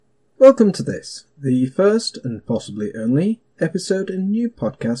Welcome to this, the first and possibly only episode in a new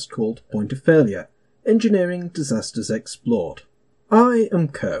podcast called Point of Failure, Engineering Disasters Explored. I am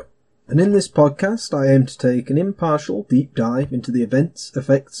Co, and in this podcast I aim to take an impartial deep dive into the events,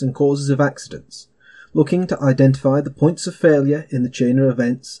 effects and causes of accidents, looking to identify the points of failure in the chain of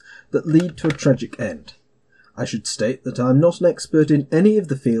events that lead to a tragic end. I should state that I am not an expert in any of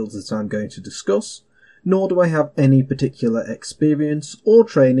the fields that I am going to discuss, nor do I have any particular experience or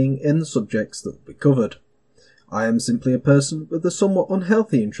training in the subjects that will be covered. I am simply a person with a somewhat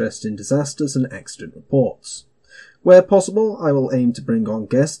unhealthy interest in disasters and accident reports. Where possible, I will aim to bring on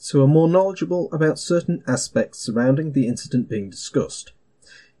guests who are more knowledgeable about certain aspects surrounding the incident being discussed.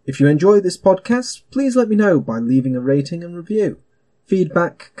 If you enjoy this podcast, please let me know by leaving a rating and review.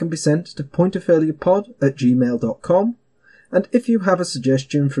 Feedback can be sent to pointoffailurepod@gmail.com, and if you have a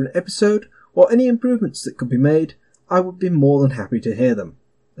suggestion for an episode or any improvements that could be made, I would be more than happy to hear them.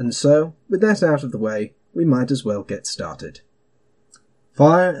 And so, with that out of the way, we might as well get started.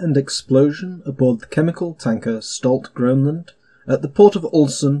 Fire and explosion aboard the chemical tanker Stolt Groenland at the port of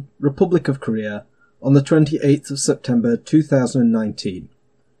Ulsan, Republic of Korea, on the 28th of September 2019.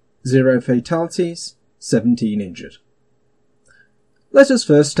 0 fatalities, 17 injured. Let us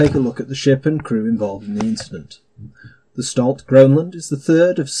first take a look at the ship and crew involved in the incident. The Stolt Groenland is the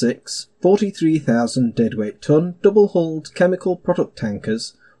third of 6 43,000 deadweight ton double-hulled chemical product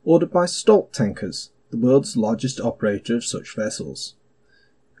tankers ordered by Stolt Tankers, the world's largest operator of such vessels.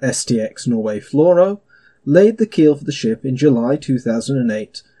 STX Norway Floro laid the keel for the ship in July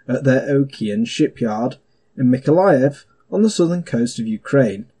 2008 at their Okean shipyard in Mykolaiv on the southern coast of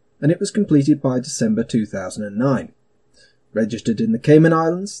Ukraine, and it was completed by December 2009. Registered in the Cayman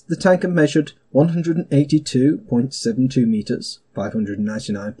Islands, the tanker measured 182.72 metres,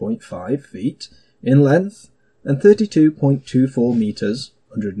 599.5 feet, in length, and 32.24 metres,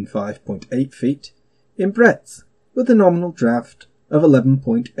 105.8 feet, in breadth, with a nominal draft of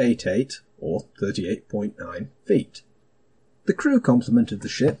 11.88, or 38.9 feet. The crew complement of the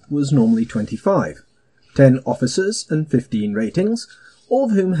ship was normally 25, 10 officers and 15 ratings, all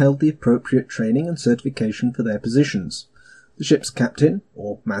of whom held the appropriate training and certification for their positions. The ship's captain,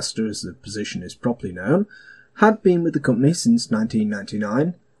 or master as the position is properly known, had been with the company since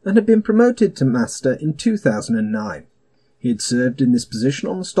 1999 and had been promoted to master in 2009. He had served in this position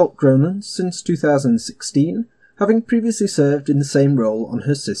on the Stolt Groenland since 2016, having previously served in the same role on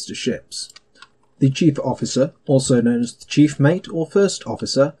her sister ships. The chief officer, also known as the chief mate or first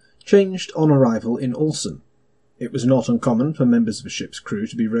officer, changed on arrival in Ulsan. It was not uncommon for members of a ship's crew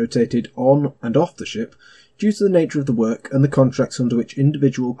to be rotated on and off the ship due to the nature of the work and the contracts under which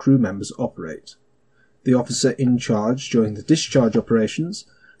individual crew members operate. The officer in charge during the discharge operations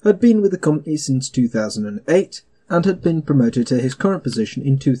had been with the company since 2008 and had been promoted to his current position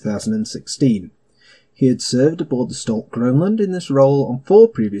in 2016. He had served aboard the Stolt Groenland in this role on 4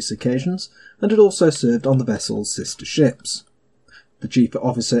 previous occasions and had also served on the vessel's sister ships. The chief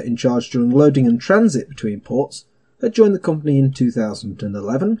officer in charge during loading and transit between ports had joined the company in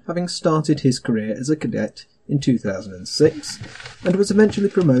 2011, having started his career as a cadet in 2006, and was eventually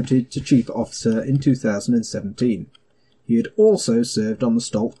promoted to chief officer in 2017. He had also served on the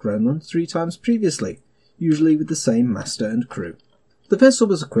Stolt Groenland 3 times previously, usually with the same master and crew. The vessel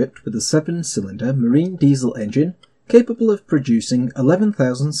was equipped with a 7-cylinder marine diesel engine capable of producing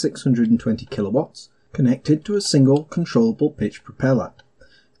 11,620 kilowatts, connected to a single controllable pitch propeller.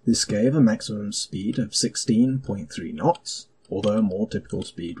 This gave a maximum speed of 16.3 knots, although a more typical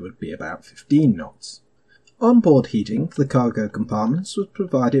speed would be about 15 knots. Onboard heating for the cargo compartments was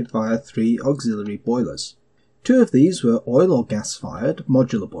provided via 3 auxiliary boilers. 2 of these were oil or gas-fired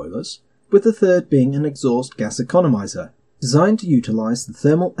modular boilers, with the third being an exhaust gas economizer, designed to utilise the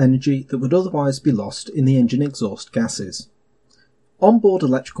thermal energy that would otherwise be lost in the engine exhaust gases. Onboard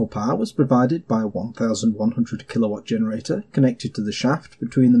electrical power was provided by a 1,100 kilowatt generator connected to the shaft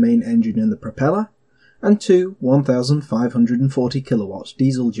between the main engine and the propeller, and 2 1,540 kilowatt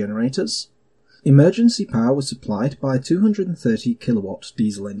diesel generators. Emergency power was supplied by a 230 kilowatt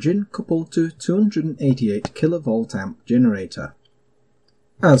diesel engine coupled to a 288 kilovolt amp generator.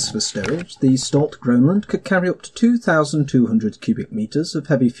 As for stowage, the Stolt Groenland could carry up to 2,200 cubic metres of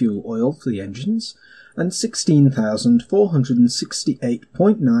heavy fuel oil for the engines, and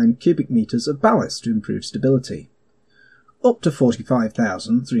 16,468.9 cubic metres of ballast to improve stability. Up to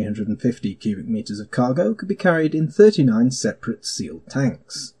 45,350 cubic metres of cargo could be carried in 39 separate sealed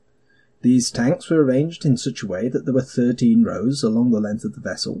tanks. These tanks were arranged in such a way that there were 13 rows along the length of the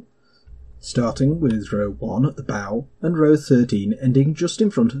vessel, starting with row 1 at the bow and row 13 ending just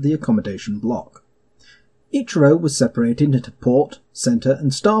in front of the accommodation block. Each row was separated into port, centre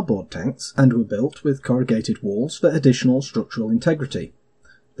and starboard tanks and were built with corrugated walls for additional structural integrity.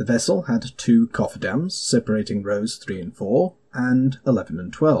 The vessel had 2 cofferdams separating rows 3 and 4 and 11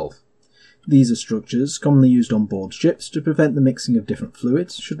 and 12. These are structures commonly used on board ships to prevent the mixing of different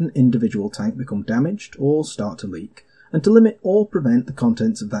fluids should an individual tank become damaged or start to leak, and to limit or prevent the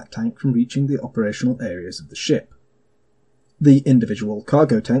contents of that tank from reaching the operational areas of the ship. The individual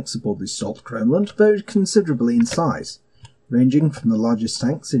cargo tanks aboard the Stolt Groenland varied considerably in size, ranging from the largest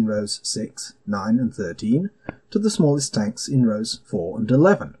tanks in rows 6, 9 and 13 to the smallest tanks in rows 4 and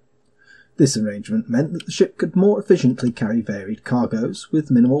 11. This arrangement meant that the ship could more efficiently carry varied cargoes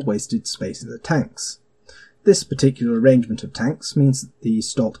with minimal wasted space in the tanks. This particular arrangement of tanks means that the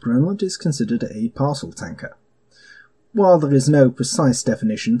Stolt Groenland is considered a parcel tanker. While there is no precise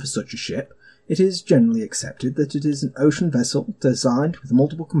definition for such a ship, it is generally accepted that it is an ocean vessel designed with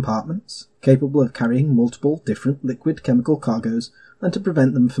multiple compartments, capable of carrying multiple different liquid chemical cargoes and to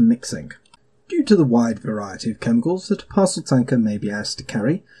prevent them from mixing. Due to the wide variety of chemicals that a parcel tanker may be asked to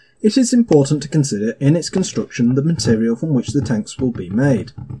carry, it is important to consider in its construction the material from which the tanks will be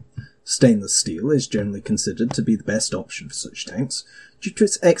made. Stainless steel is generally considered to be the best option for such tanks due to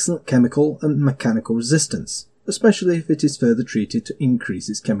its excellent chemical and mechanical resistance, especially if it is further treated to increase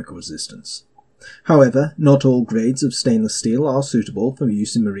its chemical resistance. However, not all grades of stainless steel are suitable for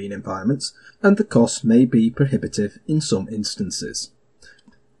use in marine environments, and the cost may be prohibitive in some instances.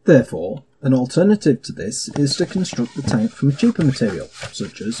 Therefore, an alternative to this is to construct the tank from a cheaper material,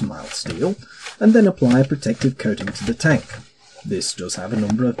 such as mild steel, and then apply a protective coating to the tank. This does have a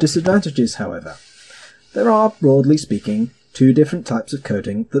number of disadvantages, however. There are, broadly speaking, 2 different types of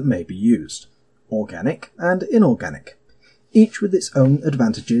coating that may be used: organic and inorganic, each with its own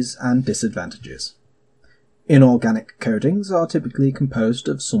advantages and disadvantages. Inorganic coatings are typically composed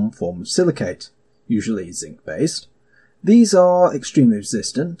of some form of silicate, usually zinc-based. These are extremely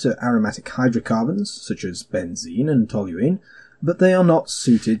resistant to aromatic hydrocarbons, such as benzene and toluene, but they are not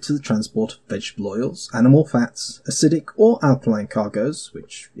suited to the transport of vegetable oils, animal fats, acidic or alkaline cargoes,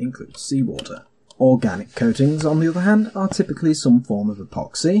 which includes seawater. Organic coatings, on the other hand, are typically some form of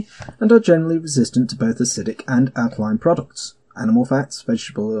epoxy, and are generally resistant to both acidic and alkaline products, animal fats,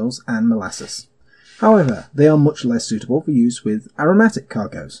 vegetable oils and molasses. However, they are much less suitable for use with aromatic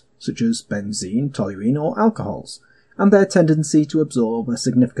cargoes, such as benzene, toluene or alcohols, and their tendency to absorb a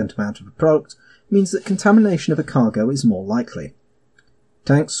significant amount of a product means that contamination of a cargo is more likely.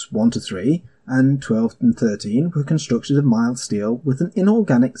 Tanks 1 to 3 and 12 and 13 were constructed of mild steel with an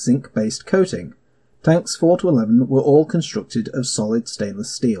inorganic zinc-based coating. Tanks 4 to 11 were all constructed of solid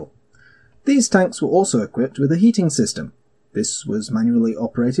stainless steel. These tanks were also equipped with a heating system. This was manually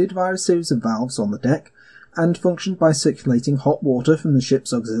operated via a series of valves on the deck and functioned by circulating hot water from the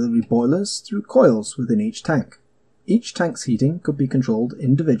ship's auxiliary boilers through coils within each tank. Each tank's heating could be controlled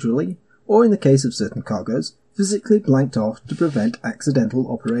individually, or in the case of certain cargoes, physically blanked off to prevent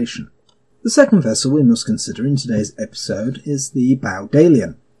accidental operation. The second vessel we must consider in today's episode is the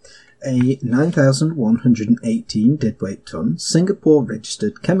Baudalian, a 9,118 deadweight ton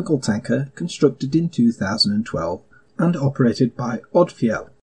Singapore-registered chemical tanker constructed in 2012 and operated by Odfjell.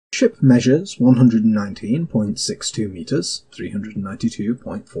 The ship measures 119.62 metres,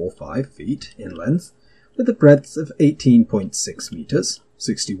 392.45 feet in length, with a breadth of 18.6 metres,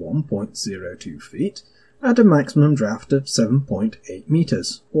 61.02 feet, and a maximum draft of 7.8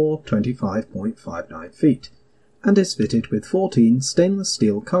 metres, or 25.59 feet, and is fitted with 14 stainless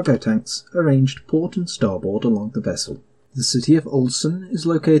steel cargo tanks arranged port and starboard along the vessel. The city of Ulsan is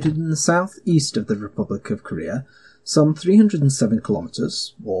located in the south-east of the Republic of Korea, some 307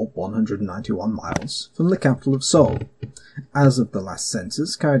 kilometres, or 191 miles, from the capital of Seoul. As of the last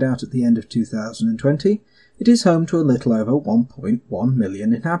census carried out at the end of 2020, it is home to a little over 1.1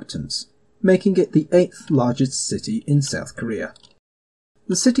 million inhabitants, making it the 8th largest city in South Korea.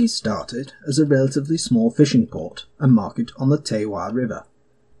 The city started as a relatively small fishing port and market on the Taewar River.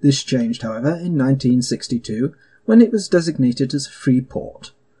 This changed, however, in 1962 when it was designated as a free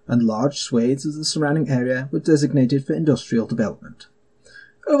port, and large swathes of the surrounding area were designated for industrial development.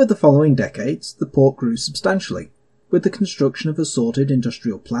 Over the following decades, the port grew substantially, with the construction of assorted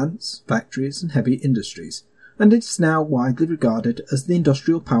industrial plants, factories and heavy industries, and it is now widely regarded as the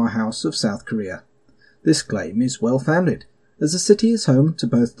industrial powerhouse of South Korea. This claim is well founded, as the city is home to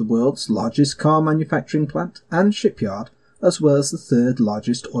both the world's largest car manufacturing plant and shipyard, as well as the 3rd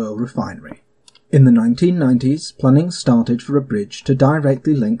largest oil refinery. In the 1990s, planning started for a bridge to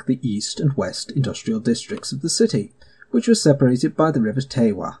directly link the east and west industrial districts of the city, which was separated by the river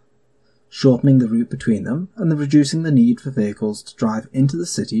Taewar, shortening the route between them and reducing the need for vehicles to drive into the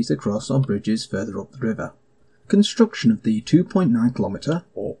city to cross on bridges further up the river. Construction of the 2.9 kilometre,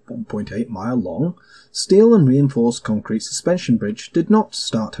 or 1.8 mile long, steel and reinforced concrete suspension bridge did not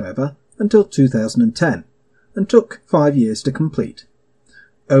start, however, until 2010, and took 5 years to complete.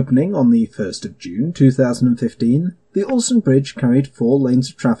 Opening on the 1st of June 2015, the Ulsan Bridge carried 4 lanes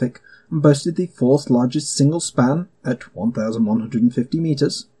of traffic and boasted the 4th largest single span at 1,150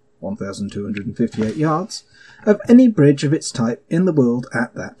 metres, 1,258 yards, of any bridge of its type in the world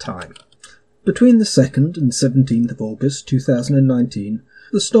at that time. Between the 2nd and 17th of August 2019,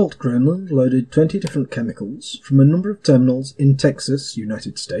 the Stolt Groenland loaded 20 different chemicals from a number of terminals in Texas,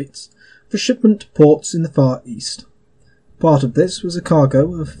 United States, for shipment to ports in the Far East. Part of this was a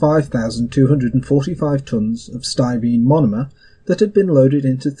cargo of 5,245 tons of styrene monomer that had been loaded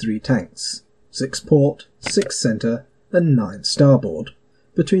into 3 tanks, 6 port, 6 centre and 9 starboard,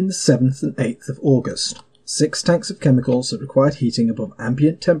 between the 7th and 8th of August. 6 tanks of chemicals that required heating above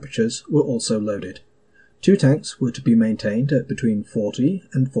ambient temperatures were also loaded. 2 tanks were to be maintained at between 40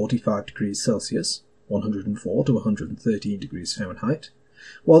 and 45 degrees Celsius, 104 to 113 degrees Fahrenheit,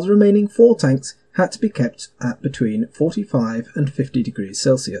 while the remaining 4 tanks had to be kept at between 45 and 50 degrees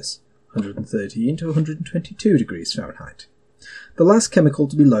Celsius, 113 to 122 degrees Fahrenheit. The last chemical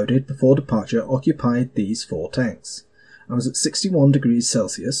to be loaded before departure occupied these 4 tanks, and was at 61 degrees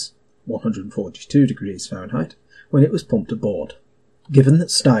Celsius, 142 degrees Fahrenheit, when it was pumped aboard. Given that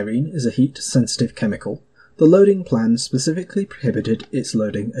styrene is a heat-sensitive chemical, the loading plan specifically prohibited its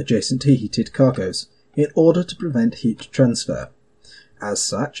loading adjacent to heated cargoes, in order to prevent heat transfer. As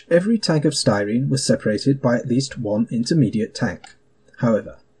such, every tank of styrene was separated by at least 1 intermediate tank.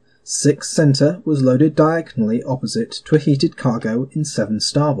 However, 6 centre was loaded diagonally opposite to a heated cargo in 7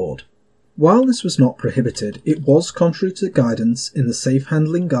 starboard. While this was not prohibited, it was contrary to the guidance in the Safe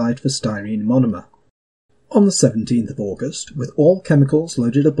Handling Guide for Styrene Monomer. On the 17th of August, with all chemicals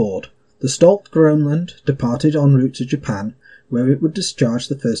loaded aboard, the Stolt Groenland departed en route to Japan, where it would discharge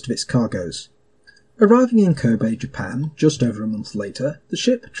the first of its cargoes. Arriving in Kobe, Japan, just over a month later, the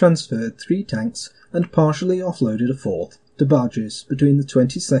ship transferred 3 tanks and partially offloaded a 4th to barges between the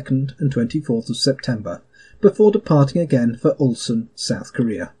 22nd and 24th of September, before departing again for Ulsan, South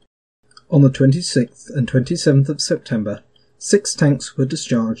Korea. On the 26th and 27th of September, 6 tanks were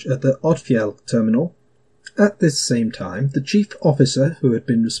discharged at the Odfjell terminal. At this same time, the chief officer who had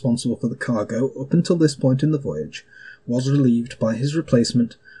been responsible for the cargo up until this point in the voyage was relieved by his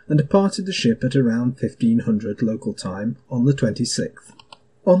replacement and departed the ship at around 1500 local time on the 26th.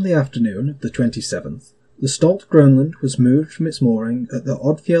 On the afternoon of the 27th, the Stolt Groenland was moved from its mooring at the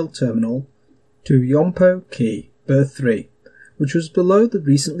Odfjell terminal to Yompo Quay, berth 3, which was below the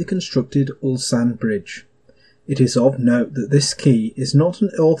recently constructed Ulsan Bridge. It is of note that this quay is not an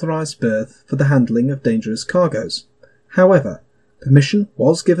authorised berth for the handling of dangerous cargoes. However, permission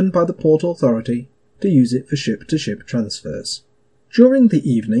was given by the Port Authority to use it for ship-to-ship transfers. During the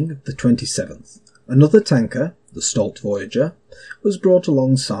evening of the 27th, another tanker, the Stolt Voyager, was brought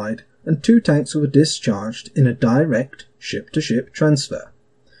alongside and 2 tanks were discharged in a direct ship-to-ship transfer.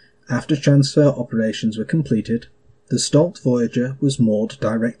 After transfer operations were completed, the Stolt Voyager was moored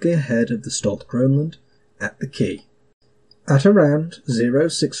directly ahead of the Stolt Groenland at the quay. At around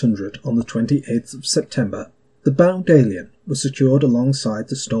 0600 on the 28th of September, the Baudalian was secured alongside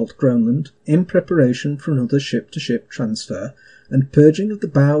the Stolt Groenland in preparation for another ship-to-ship transfer, and purging of the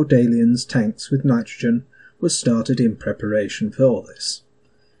Baudalian's tanks with nitrogen was started in preparation for this.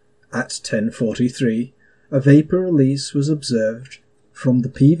 At 10:43, a vapour release was observed from the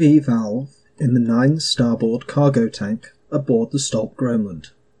PV valve in the 9 starboard cargo tank aboard the Stolt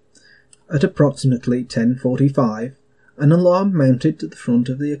Groenland. At approximately 10:45, an alarm mounted to the front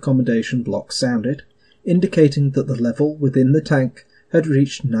of the accommodation block sounded, indicating that the level within the tank had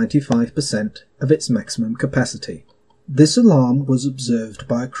reached 95% of its maximum capacity. This alarm was observed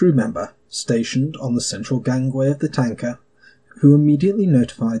by a crew member stationed on the central gangway of the tanker, who immediately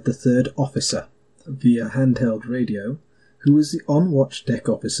notified the 3rd officer, via handheld radio, who was the on-watch deck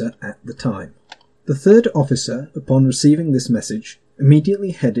officer at the time. The 3rd officer, upon receiving this message,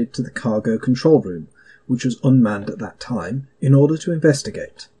 immediately headed to the cargo control room, which was unmanned at that time, in order to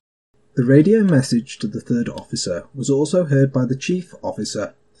investigate. The radio message to the 3rd officer was also heard by the chief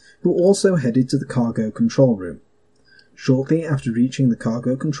officer, who also headed to the cargo control room. Shortly after reaching the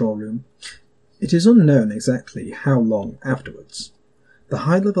cargo control room, it is unknown exactly how long afterwards, the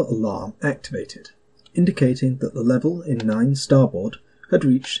high-level alarm activated, indicating that the level in 9 starboard had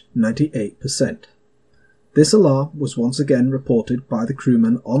reached 98%. This alarm was once again reported by the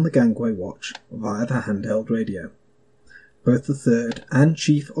crewman on the gangway watch via the handheld radio. Both the 3rd and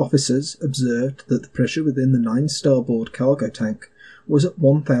chief officers observed that the pressure within the 9 starboard cargo tank was at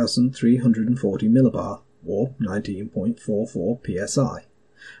 1,340 millibar, or 19.44 psi,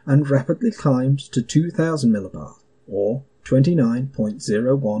 and rapidly climbed to 2000 millibar, or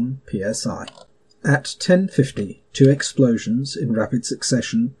 29.01 psi. At 10:50, two explosions in rapid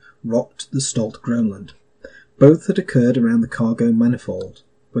succession rocked the Stolt Groenland. Both had occurred around the cargo manifold,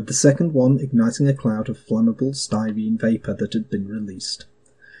 with the second one igniting a cloud of flammable styrene vapour that had been released.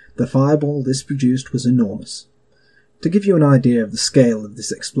 The fireball this produced was enormous. To give you an idea of the scale of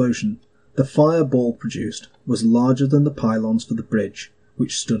this explosion, the fireball produced was larger than the pylons for the bridge,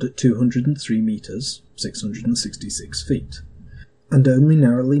 which stood at 203 metres, 666 feet, and only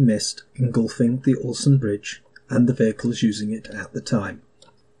narrowly missed engulfing the Ulsan Bridge and the vehicles using it at the time.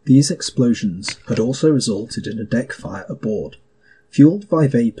 These explosions had also resulted in a deck fire aboard, fueled by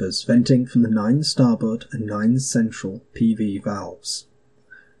vapours venting from the 9 starboard and 9 central PV valves.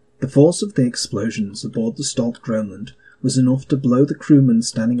 The force of the explosions aboard the Stolt Groenland was enough to blow the crewman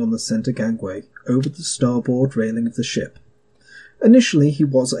standing on the centre gangway over the starboard railing of the ship. Initially he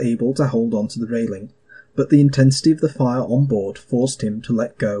was able to hold on to the railing, but the intensity of the fire on board forced him to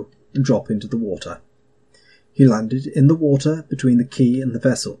let go and drop into the water. He landed in the water between the quay and the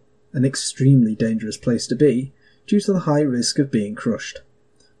vessel, an extremely dangerous place to be due to the high risk of being crushed.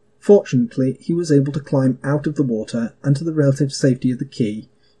 Fortunately, he was able to climb out of the water and to the relative safety of the quay,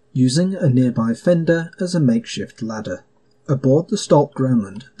 using a nearby fender as a makeshift ladder. Aboard the Stolt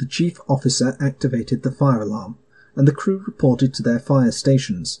Groenland, the chief officer activated the fire alarm, and the crew reported to their fire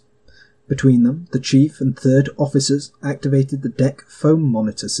stations. Between them, the chief and third officers activated the deck foam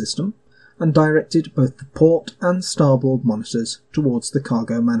monitor system, and directed both the port and starboard monitors towards the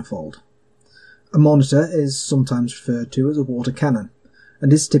cargo manifold. A monitor is sometimes referred to as a water cannon,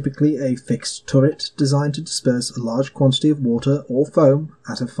 and is typically a fixed turret designed to disperse a large quantity of water or foam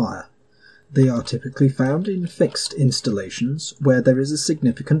at a fire. They are typically found in fixed installations where there is a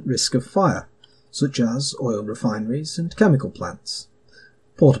significant risk of fire, such as oil refineries and chemical plants.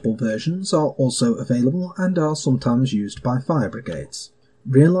 Portable versions are also available and are sometimes used by fire brigades.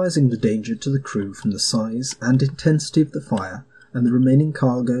 Realizing the danger to the crew from the size and intensity of the fire and the remaining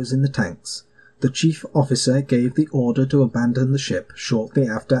cargoes in the tanks, the chief officer gave the order to abandon the ship shortly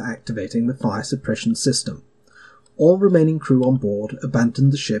after activating the fire suppression system. All remaining crew on board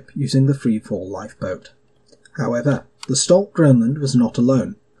abandoned the ship using the free-fall lifeboat. However, the Stolt Groenland was not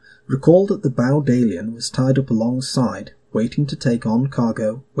alone. Recall that the bow Dalian was tied up alongside, waiting to take on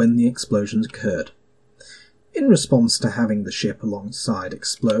cargo when the explosions occurred. In response to having the ship alongside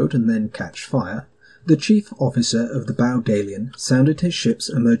explode and then catch fire, the chief officer of the bow Dalian sounded his ship's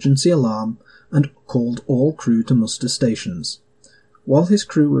emergency alarm and called all crew to muster stations. While his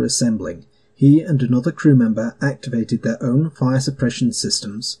crew were assembling, he and another crew member activated their own fire suppression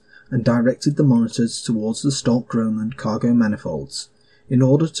systems and directed the monitors towards the Stolt Groenland cargo manifolds, in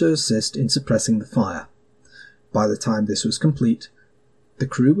order to assist in suppressing the fire. By the time this was complete, the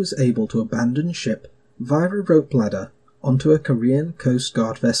crew was able to abandon ship via a rope ladder onto a Korean Coast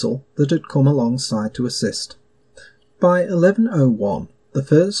Guard vessel that had come alongside to assist. By 11:01, the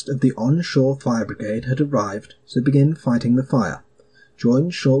first of the onshore fire brigade had arrived to begin fighting the fire,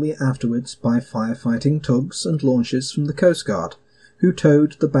 joined shortly afterwards by firefighting tugs and launches from the Coast Guard, who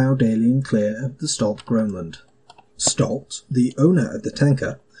towed the bow Dalian clear of the Stolt Groenland. Stolt, the owner of the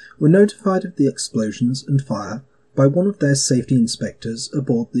tanker, were notified of the explosions and fire by one of their safety inspectors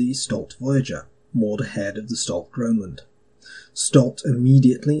aboard the Stolt Voyager, moored ahead of the Stolt Groenland. Stolt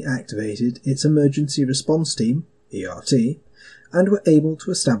immediately activated its emergency response team, ERT, and were able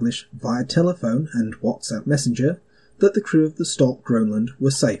to establish via telephone and WhatsApp Messenger that the crew of the Stolt Groenland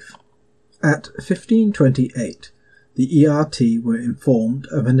were safe. At 15:28, the ERT were informed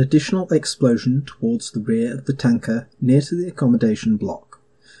of an additional explosion towards the rear of the tanker near to the accommodation block,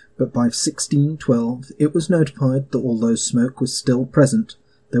 but by 16:12 it was notified that although smoke was still present,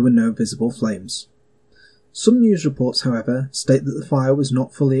 there were no visible flames. Some news reports, however, state that the fire was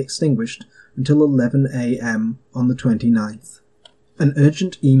not fully extinguished until 11 a.m. on the 29th. An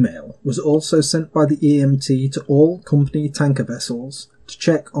urgent email was also sent by the EMT to all company tanker vessels to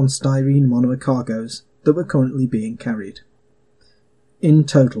check on styrene monomer cargoes that were currently being carried. In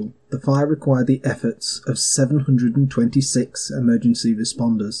total, the fire required the efforts of 726 emergency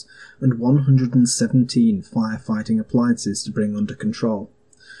responders and 117 firefighting appliances to bring under control.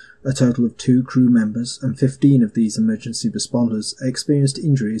 A total of 2 crew members and 15 of these emergency responders experienced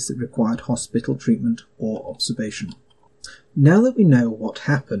injuries that required hospital treatment or observation. Now that we know what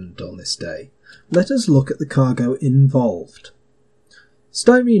happened on this day, let us look at the cargo involved.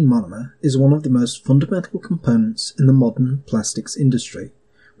 Styrene monomer is one of the most fundamental components in the modern plastics industry,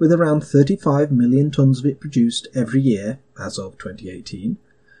 with around 35 million tonnes of it produced every year, as of 2018.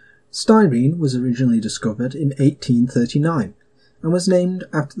 Styrene was originally discovered in 1839 and was named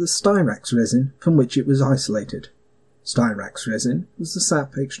after the styrax resin from which it was isolated. Styrax resin was the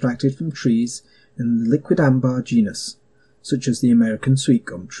sap extracted from trees in the liquid ambar genus, such as the American sweet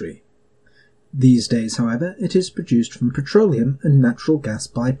gum tree. These days, however, it is produced from petroleum and natural gas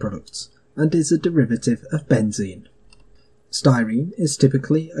byproducts and is a derivative of benzene. Styrene is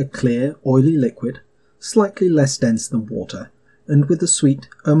typically a clear, oily liquid, slightly less dense than water, and with a sweet,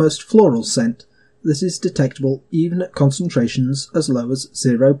 almost floral scent that is detectable even at concentrations as low as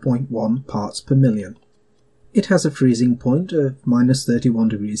 0.1 parts per million. It has a freezing point of minus 31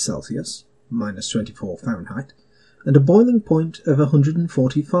 degrees Celsius, minus 24 Fahrenheit, and a boiling point of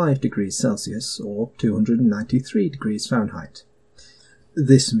 145 degrees Celsius, or 293 degrees Fahrenheit.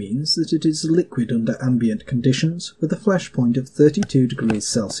 This means that it is a liquid under ambient conditions with a flash point of 32 degrees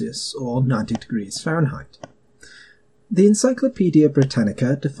Celsius, or 90 degrees Fahrenheit. The Encyclopaedia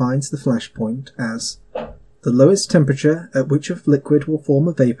Britannica defines the flash point as the lowest temperature at which a liquid will form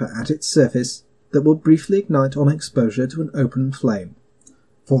a vapour at its surface that will briefly ignite on exposure to an open flame.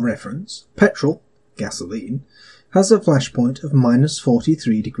 For reference, petrol, gasoline, has a flash point of minus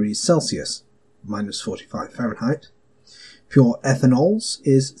 43 degrees Celsius, minus 45 Fahrenheit. Pure ethanols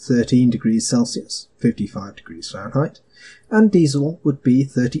is 13 degrees Celsius, 55 degrees Fahrenheit, and diesel would be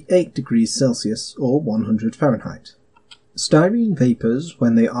 38 degrees Celsius, or 100 Fahrenheit. Styrene vapours,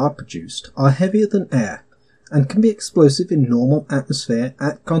 when they are produced, are heavier than air and can be explosive in normal atmosphere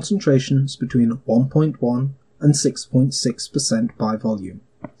at concentrations between 1.1 and 6.6% by volume.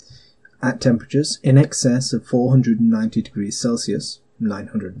 At temperatures in excess of 490 degrees Celsius,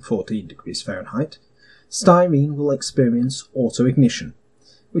 914 degrees Fahrenheit, styrene will experience autoignition,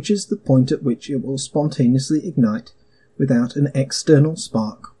 which is the point at which it will spontaneously ignite without an external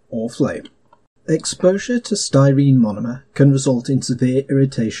spark or flame. Exposure to styrene monomer can result in severe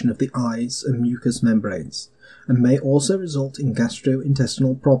irritation of the eyes and mucous membranes, and may also result in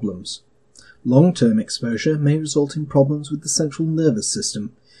gastrointestinal problems. Long-term exposure may result in problems with the central nervous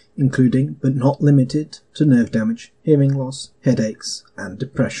system, including but not limited to nerve damage, hearing loss, headaches, and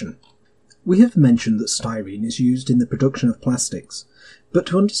depression. We have mentioned that styrene is used in the production of plastics, but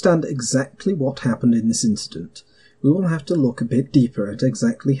to understand exactly what happened in this incident, we will have to look a bit deeper at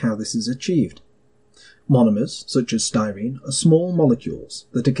exactly how this is achieved. Monomers, such as styrene, are small molecules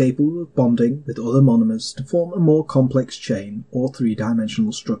that are capable of bonding with other monomers to form a more complex chain or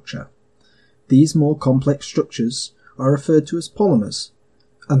three-dimensional structure. These more complex structures are referred to as polymers,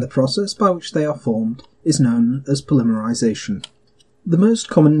 and the process by which they are formed is known as polymerization. The most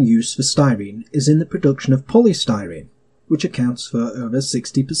common use for styrene is in the production of polystyrene, which accounts for over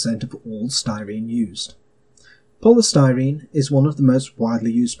 60% of all styrene used. Polystyrene is one of the most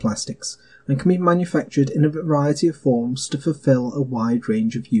widely used plastics and can be manufactured in a variety of forms to fulfill a wide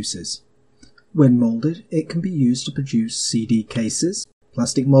range of uses. When moulded, it can be used to produce CD cases,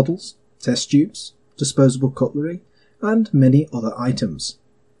 plastic models, test tubes, disposable cutlery, and many other items.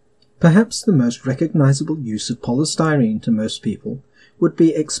 Perhaps the most recognizable use of polystyrene to most people would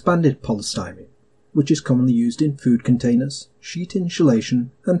be expanded polystyrene, which is commonly used in food containers, sheet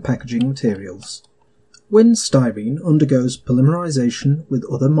insulation, and packaging materials. When styrene undergoes polymerization with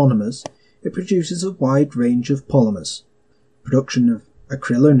other monomers, it produces a wide range of polymers. Production of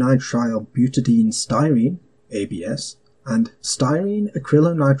acrylonitrile butadiene styrene, ABS, and styrene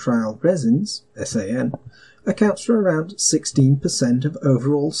acrylonitrile resins, SAN, accounts for around 16% of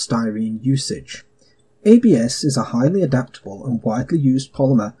overall styrene usage. ABS is a highly adaptable and widely used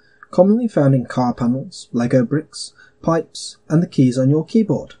polymer commonly found in car panels, Lego bricks, pipes, and the keys on your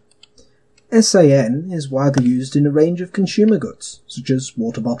keyboard. SAN is widely used in a range of consumer goods, such as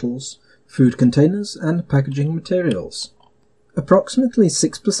water bottles, food containers, and packaging materials. Approximately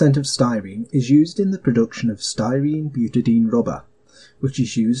 6% of styrene is used in the production of styrene butadiene rubber, which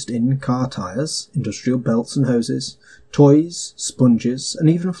is used in car tyres, industrial belts and hoses, toys, sponges, and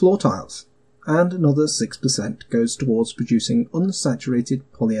even floor tiles, and another 6% goes towards producing unsaturated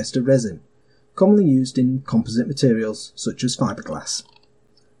polyester resin, commonly used in composite materials such as fiberglass.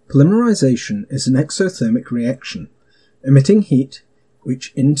 Polymerization is an exothermic reaction, emitting heat,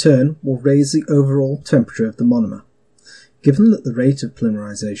 which in turn will raise the overall temperature of the monomer. Given that the rate of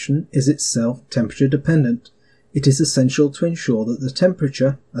polymerization is itself temperature dependent, it is essential to ensure that the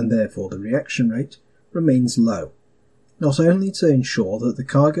temperature, and therefore the reaction rate, remains low, not only to ensure that the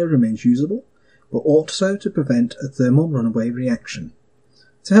cargo remains usable, but also to prevent a thermal runaway reaction.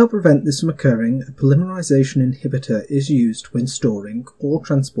 To help prevent this from occurring, a polymerization inhibitor is used when storing or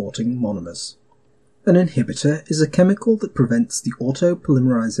transporting monomers. An inhibitor is a chemical that prevents the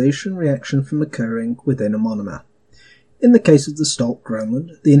auto-polymerization reaction from occurring within a monomer. In the case of the Stolt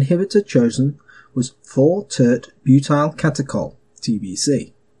Groenland, the inhibitor chosen was 4-tert-butyl catechol,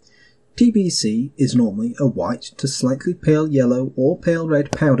 TBC. TBC is normally a white to slightly pale yellow or pale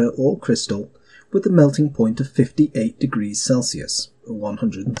red powder or crystal with a melting point of 58 degrees Celsius, or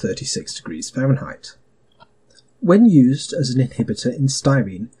 136 degrees Fahrenheit. When used as an inhibitor in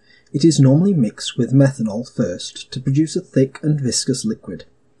styrene, it is normally mixed with methanol first to produce a thick and viscous liquid.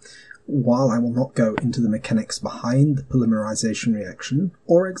 While I will not go into the mechanics behind the polymerization reaction,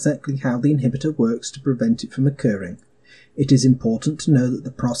 or exactly how the inhibitor works to prevent it from occurring, it is important to know that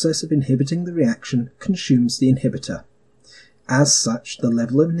the process of inhibiting the reaction consumes the inhibitor. As such, the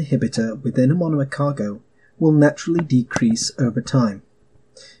level of inhibitor within a monomer cargo will naturally decrease over time.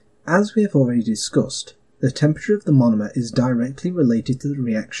 As we have already discussed, the temperature of the monomer is directly related to the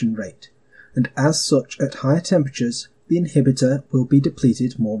reaction rate, and as such, at higher temperatures, the inhibitor will be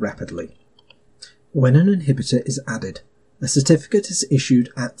depleted more rapidly. When an inhibitor is added, a certificate is issued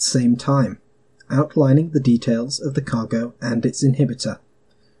at the same time, outlining the details of the cargo and its inhibitor.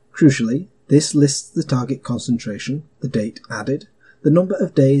 Crucially, this lists the target concentration, the date added, the number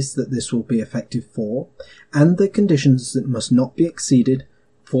of days that this will be effective for, and the conditions that must not be exceeded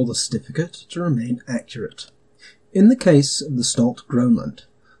for the certificate to remain accurate. In the case of the Stolt Groenland,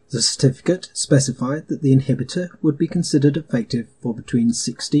 the certificate specified that the inhibitor would be considered effective for between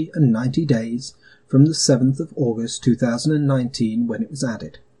 60 and 90 days from the 7th of August 2019 when it was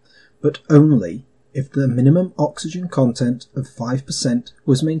added, but only if the minimum oxygen content of 5%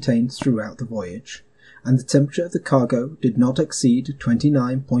 was maintained throughout the voyage, and the temperature of the cargo did not exceed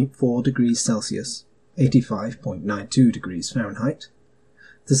 29.4 degrees Celsius, 85.92 degrees Fahrenheit.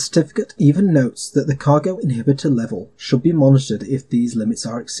 The certificate even notes that the cargo inhibitor level should be monitored if these limits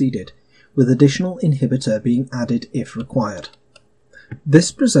are exceeded, with additional inhibitor being added if required.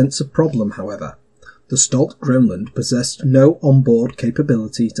 This presents a problem, however. The Stolt Groenland possessed no onboard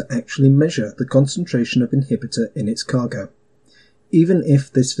capability to actually measure the concentration of inhibitor in its cargo. Even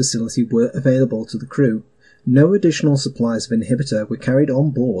if this facility were available to the crew, no additional supplies of inhibitor were carried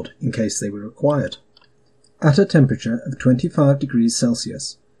on board in case they were required. At a temperature of 25 degrees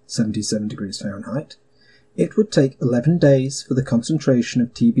Celsius, 77 degrees Fahrenheit, it would take 11 days for the concentration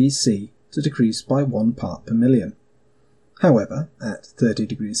of TBC to decrease by 1 part per million. However, at 30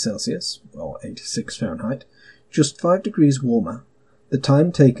 degrees Celsius, or 86 Fahrenheit, just 5 degrees warmer, the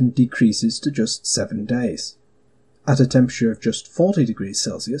time taken decreases to just 7 days. At a temperature of just 40 degrees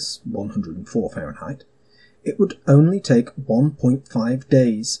Celsius, 104 Fahrenheit, it would only take 1.5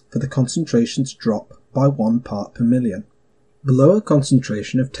 days for the concentration to drop by 1 part per million. Below a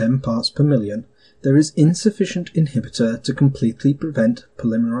concentration of 10 parts per million, there is insufficient inhibitor to completely prevent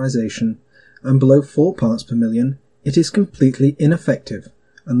polymerization, and below 4 parts per million, it is completely ineffective,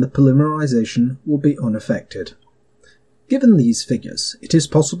 and the polymerization will be unaffected. Given these figures, it is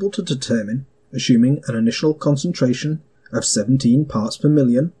possible to determine, assuming an initial concentration of 17 parts per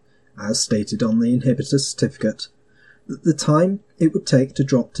million, as stated on the inhibitor certificate, that the time it would take to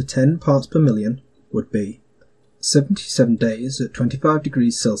drop to 10 parts per million would be 77 days at 25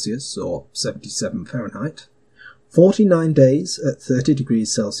 degrees Celsius, or 77 Fahrenheit, 49 days at 30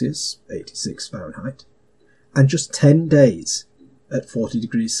 degrees Celsius, 86 Fahrenheit, and just 10 days at 40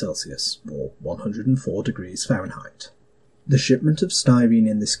 degrees Celsius, or 104 degrees Fahrenheit. The shipment of styrene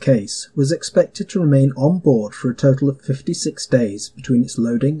in this case was expected to remain on board for a total of 56 days between its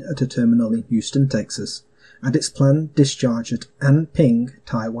loading at a terminal in Houston, Texas, and its planned discharge at Anping,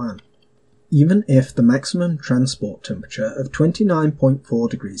 Taiwan. Even if the maximum transport temperature of 29.4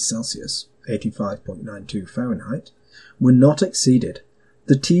 degrees Celsius, 85.92 Fahrenheit, were not exceeded,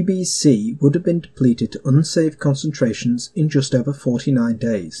 the TBC would have been depleted to unsafe concentrations in just over 49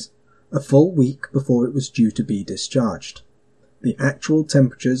 days, a full week before it was due to be discharged. The actual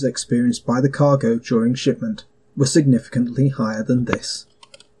temperatures experienced by the cargo during shipment were significantly higher than this.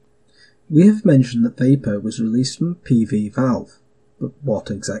 We have mentioned that vapour was released from a PV valve, but what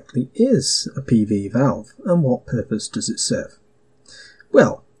exactly is a PV valve and what purpose does it serve?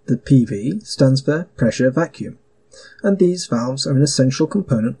 Well, the PV stands for pressure vacuum, and these valves are an essential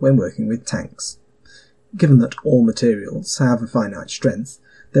component when working with tanks. Given that all materials have a finite strength,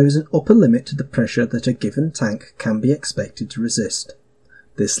 there is an upper limit to the pressure that a given tank can be expected to resist.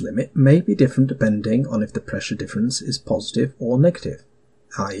 This limit may be different depending on if the pressure difference is positive or negative,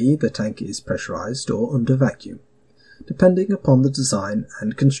 i.e. the tank is pressurized or under vacuum, depending upon the design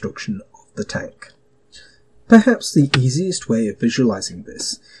and construction of the tank. Perhaps the easiest way of visualizing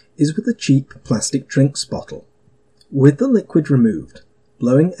this is with a cheap plastic drinks bottle. With the liquid removed,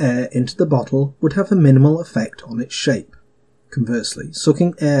 blowing air into the bottle would have a minimal effect on its shape. Conversely,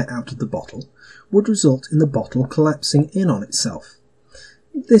 sucking air out of the bottle would result in the bottle collapsing in on itself.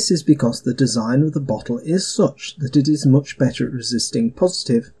 This is because the design of the bottle is such that it is much better at resisting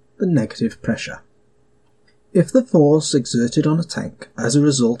positive than negative pressure. If the force exerted on a tank as a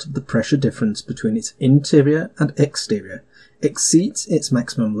result of the pressure difference between its interior and exterior exceeds its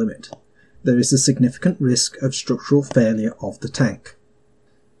maximum limit, there is a significant risk of structural failure of the tank.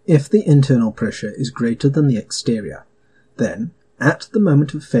 If the internal pressure is greater than the exterior, then, at the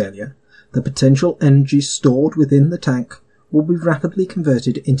moment of failure, the potential energy stored within the tank will be rapidly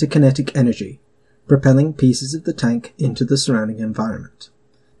converted into kinetic energy, propelling pieces of the tank into the surrounding environment.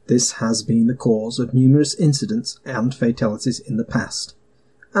 This has been the cause of numerous incidents and fatalities in the past,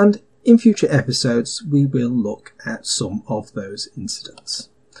 and in future episodes we will look at some of those incidents.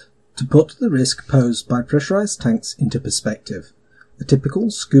 To put the risk posed by pressurized tanks into perspective, a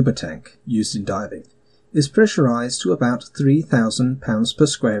typical scuba tank used in diving is pressurized to about 3,000 pounds per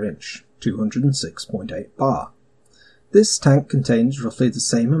square inch, 206.8 bar. This tank contains roughly the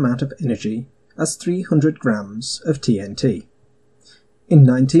same amount of energy as 300 grams of TNT. In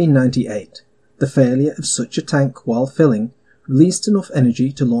 1998, the failure of such a tank while filling released enough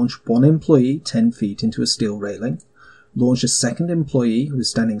energy to launch one employee 10 feet into a steel railing, launch a second employee who was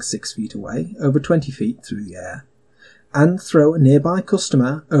standing 6 feet away over 20 feet through the air, and throw a nearby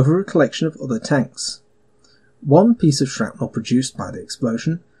customer over a collection of other tanks. One piece of shrapnel produced by the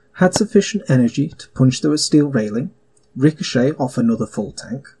explosion had sufficient energy to punch through a steel railing, ricochet off another full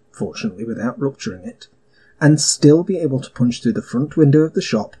tank, fortunately without rupturing it, and still be able to punch through the front window of the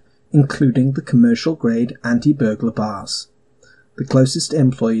shop, including the commercial-grade anti-burglar bars. The closest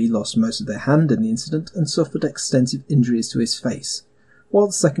employee lost most of their hand in the incident and suffered extensive injuries to his face, while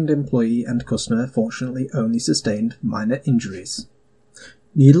the second employee and customer fortunately only sustained minor injuries.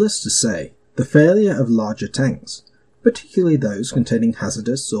 Needless to say, the failure of larger tanks, particularly those containing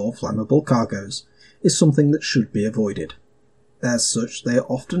hazardous or flammable cargoes, is something that should be avoided. As such, they are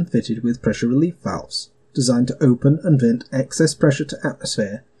often fitted with pressure relief valves, designed to open and vent excess pressure to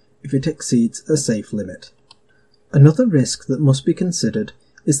atmosphere if it exceeds a safe limit. Another risk that must be considered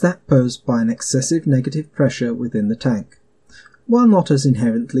is that posed by an excessive negative pressure within the tank. While not as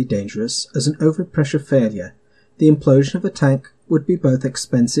inherently dangerous as an overpressure failure, the implosion of a tank would be both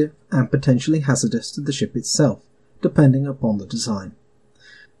expensive and potentially hazardous to the ship itself, depending upon the design.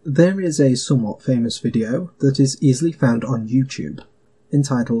 There is a somewhat famous video that is easily found on YouTube,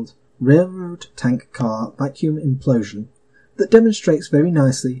 entitled Railroad Tank Car Vacuum Implosion, that demonstrates very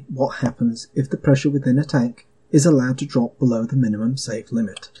nicely what happens if the pressure within a tank is allowed to drop below the minimum safe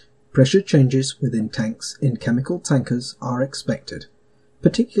limit. Pressure changes within tanks in chemical tankers are expected,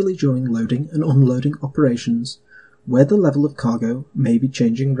 particularly during loading and unloading operations, where the level of cargo may be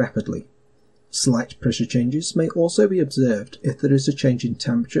changing rapidly. Slight pressure changes may also be observed if there is a change in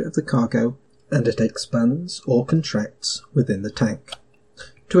temperature of the cargo and it expands or contracts within the tank.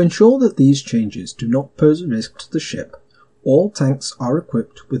 To ensure that these changes do not pose a risk to the ship, all tanks are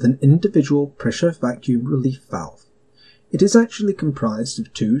equipped with an individual pressure vacuum relief valve. It is actually comprised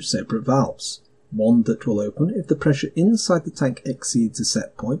of two separate valves, one that will open if the pressure inside the tank exceeds a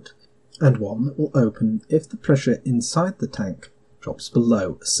set point, and one that will open if the pressure inside the tank drops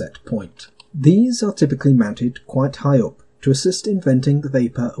below a set point. These are typically mounted quite high up to assist in venting the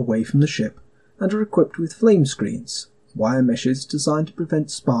vapour away from the ship and are equipped with flame screens, wire meshes designed to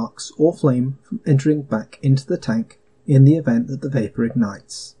prevent sparks or flame from entering back into the tank in the event that the vapour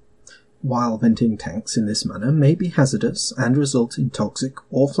ignites. While venting tanks in this manner may be hazardous and result in toxic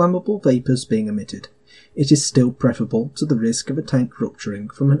or flammable vapours being emitted, it is still preferable to the risk of a tank rupturing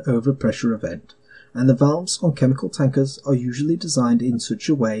from an overpressure event, and the valves on chemical tankers are usually designed in such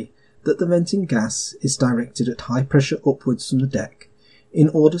a way that the venting gas is directed at high pressure upwards from the deck, in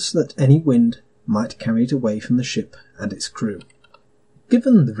order so that any wind might carry it away from the ship and its crew.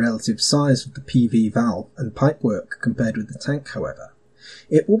 Given the relative size of the PV valve and pipework compared with the tank, however,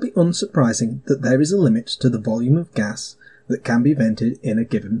 it will be unsurprising that there is a limit to the volume of gas that can be vented in a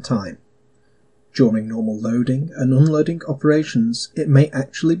given time. During normal loading and unloading operations, it may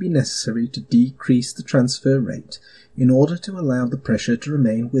actually be necessary to decrease the transfer rate in order to allow the pressure to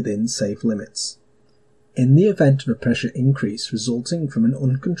remain within safe limits. In the event of a pressure increase resulting from an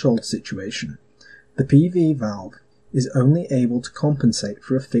uncontrolled situation, the PV valve is only able to compensate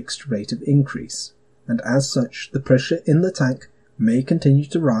for a fixed rate of increase, and as such the pressure in the tank may continue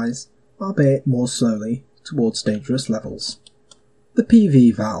to rise, albeit more slowly, towards dangerous levels. The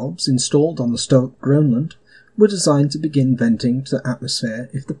PV valves installed on the Stolt Groenland were designed to begin venting to the atmosphere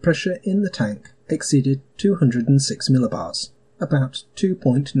if the pressure in the tank exceeded 206 millibars, about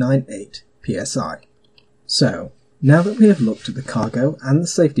 2.98 psi. So, Now that we have looked at the cargo and the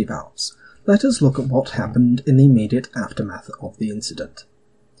safety valves, let us look at what happened in the immediate aftermath of the incident.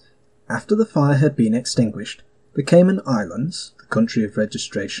 After the fire had been extinguished, the Cayman Islands, the country of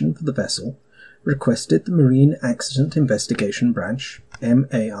registration for the vessel, requested the Marine Accident Investigation Branch,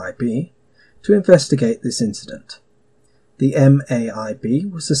 MAIB, to investigate this incident. The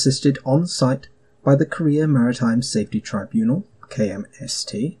MAIB was assisted on site by the Korea Maritime Safety Tribunal,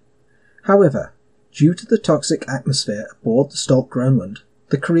 KMST. However, due to the toxic atmosphere aboard the Stolt Groenland,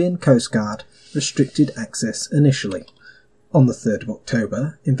 the Korean Coast Guard restricted access initially. On the 3rd of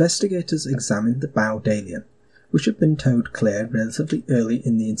October, investigators examined the bow Dalian, which had been towed clear relatively early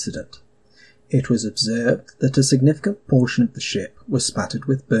in the incident. It was observed that a significant portion of the ship was spattered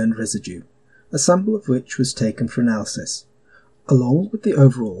with burned residue, a sample of which was taken for analysis, along with the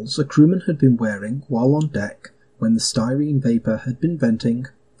overalls a crewman had been wearing while on deck when the styrene vapour had been venting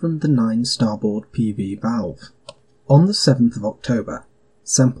from the 9 starboard PV valve. On the 7th of October,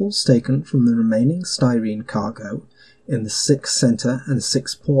 samples taken from the remaining styrene cargo in the 6 centre and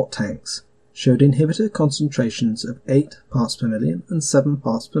 6 port tanks showed inhibitor concentrations of 8 parts per million and 7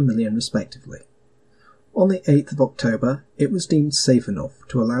 parts per million respectively. On the 8th of October, it was deemed safe enough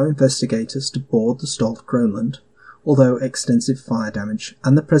to allow investigators to board the Stolt Groenland, although extensive fire damage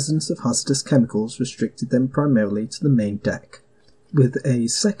and the presence of hazardous chemicals restricted them primarily to the main deck, with a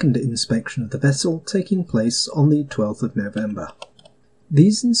second inspection of the vessel taking place on the 12th of November.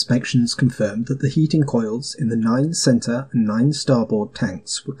 These inspections confirmed that the heating coils in the 9 centre and 9 starboard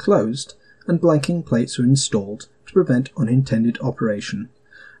tanks were closed and blanking plates were installed to prevent unintended operation,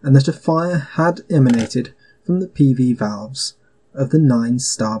 and that a fire had emanated from the PV valves of the 9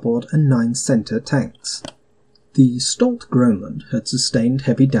 starboard and 9 centre tanks. The Stolt Groenland had sustained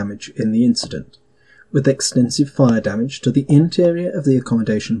heavy damage in the incident, with extensive fire damage to the interior of the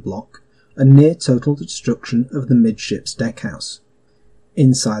accommodation block and near total destruction of the midships deckhouse.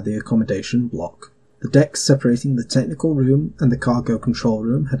 Inside the accommodation block, the decks separating the technical room and the cargo control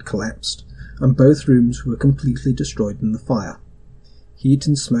room had collapsed, and both rooms were completely destroyed in the fire. Heat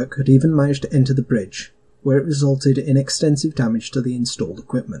and smoke had even managed to enter the bridge, where it resulted in extensive damage to the installed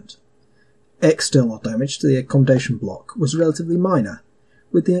equipment. External damage to the accommodation block was relatively minor,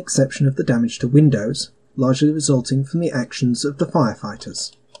 with the exception of the damage to windows, largely resulting from the actions of the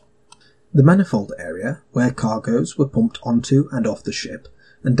firefighters. The manifold area, where cargoes were pumped onto and off the ship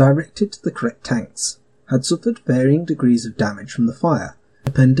and directed to the correct tanks, had suffered varying degrees of damage from the fire,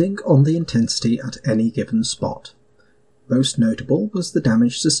 depending on the intensity at any given spot. Most notable was the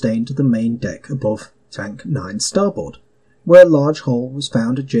damage sustained to the main deck above tank 9 starboard, where a large hole was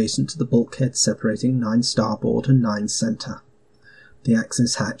found adjacent to the bulkhead separating 9 starboard and 9 centre. The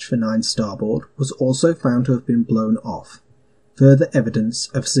access hatch for 9 starboard was also found to have been blown off, further evidence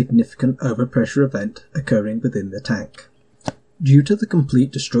of a significant overpressure event occurring within the tank. Due to the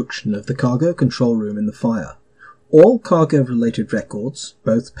complete destruction of the cargo control room in the fire, all cargo-related records,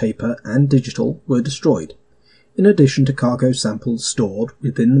 both paper and digital, were destroyed, in addition to cargo samples stored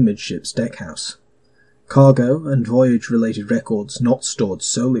within the midships deckhouse. Cargo and voyage-related records not stored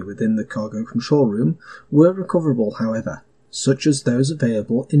solely within the cargo control room were recoverable, however, such as those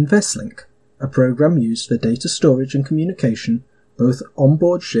available in Vestlink, a program used for data storage and communication both on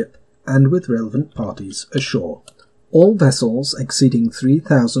board ship and with relevant parties ashore. All vessels exceeding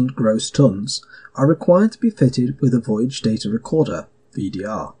 3,000 gross tons are required to be fitted with a Voyage Data Recorder,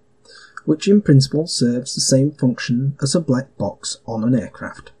 VDR, which in principle serves the same function as a black box on an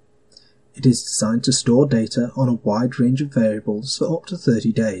aircraft. It is designed to store data on a wide range of variables for up to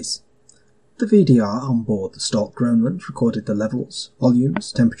 30 days. The VDR on board the Stolt Groenland recorded the levels,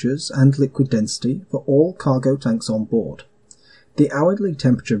 volumes, temperatures, and liquid density for all cargo tanks on board. The hourly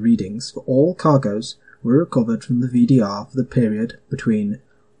temperature readings for all cargoes were recovered from the VDR for the period between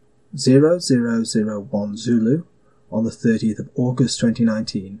 0001 Zulu on the 30th of August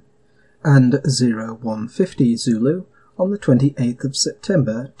 2019 and 0150 Zulu on the 28th of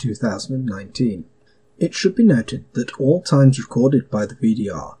September 2019. It should be noted that all times recorded by the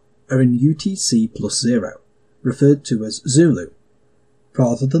VDR are in UTC plus 0, referred to as Zulu,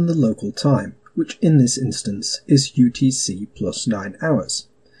 rather than the local time, which in this instance is UTC plus 9 hours.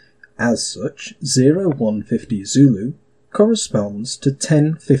 As such, 0150 Zulu corresponds to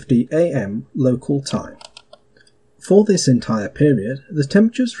 10:50 AM local time. For this entire period, the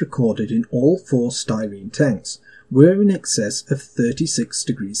temperatures recorded in all 4 styrene tanks were in excess of 36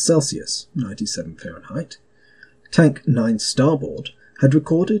 degrees Celsius, 97 Fahrenheit. Tank 9 starboard had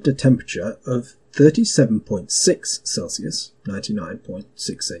recorded a temperature of 37.6 Celsius,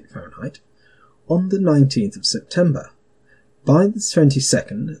 99.68 Fahrenheit, on the 19th of September, By the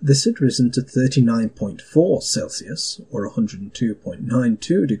 22nd, this had risen to 39.4 Celsius, or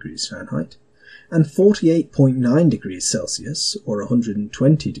 102.92 degrees Fahrenheit, and 48.9 degrees Celsius, or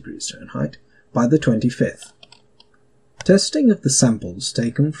 120 degrees Fahrenheit, by the 25th. Testing of the samples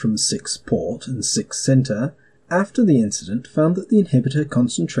taken from 6 port and 6 center after the incident found that the inhibitor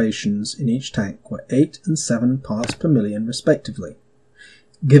concentrations in each tank were 8 and 7 parts per million respectively.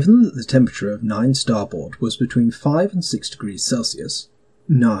 Given that the temperature of 9 starboard was between 5 and 6 degrees Celsius,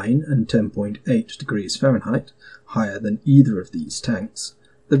 9 and 10.8 degrees Fahrenheit, higher than either of these tanks,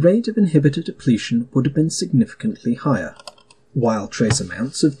 the rate of inhibitor depletion would have been significantly higher. While trace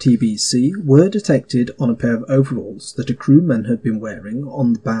amounts of TBC were detected on a pair of overalls that a crewman had been wearing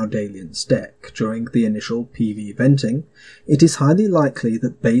on the Bowdalian's deck during the initial PV venting, it is highly likely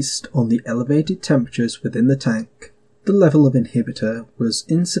that based on the elevated temperatures within the tank, the level of inhibitor was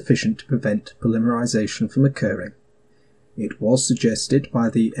insufficient to prevent polymerization from occurring. It was suggested by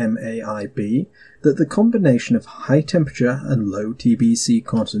the MAIB that the combination of high temperature and low TBC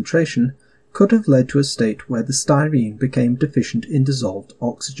concentration could have led to a state where the styrene became deficient in dissolved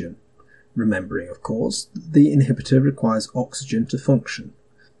oxygen, remembering, of course, that the inhibitor requires oxygen to function,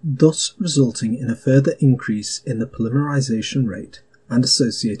 thus resulting in a further increase in the polymerization rate and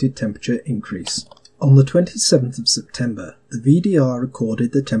associated temperature increase. On the 27th of September, the VDR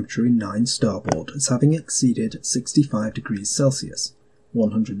recorded the temperature in 9 starboard as having exceeded 65 degrees Celsius,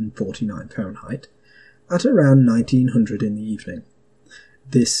 149 Fahrenheit, at around 1900 in the evening.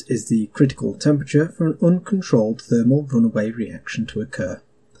 This is the critical temperature for an uncontrolled thermal runaway reaction to occur.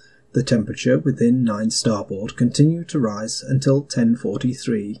 The temperature within 9 starboard continued to rise until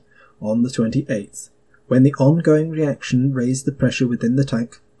 10:43 on the 28th, when the ongoing reaction raised the pressure within the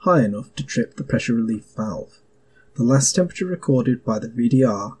tank high enough to trip the pressure relief valve. The last temperature recorded by the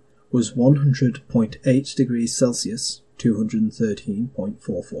VDR was 100.8 degrees Celsius,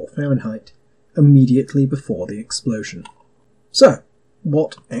 213.44 Fahrenheit, immediately before the explosion. So,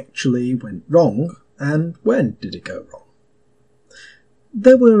 what actually went wrong, and when did it go wrong?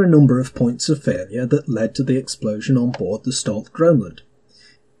 There were a number of points of failure that led to the explosion on board the Stolt Groenland.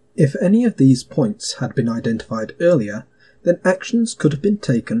 If any of these points had been identified earlier, then actions could have been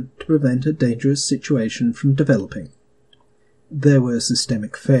taken to prevent a dangerous situation from developing. There were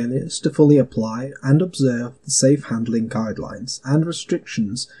systemic failures to fully apply and observe the safe handling guidelines and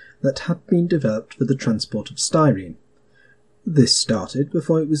restrictions that had been developed for the transport of styrene. This started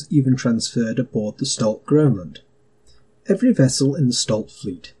before it was even transferred aboard the Stolt Groenland. Every vessel in the Stolt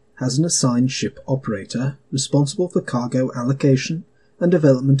fleet has an assigned ship operator responsible for cargo allocation and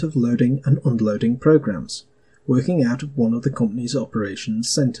development of loading and unloading programs, working out of one of the company's operations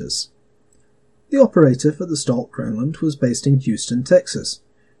centers. The operator for the Stolt Groenland was based in Houston, Texas,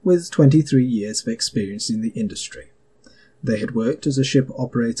 with 23 years of experience in the industry. They had worked as a ship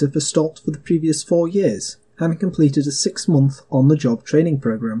operator for Stolt for the previous 4 years, having completed a 6-month on-the-job training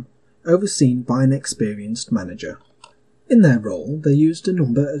program overseen by an experienced manager. In their role, they used a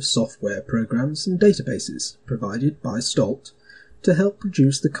number of software programs and databases provided by Stolt to help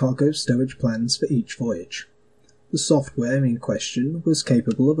produce the cargo stowage plans for each voyage. The software in question was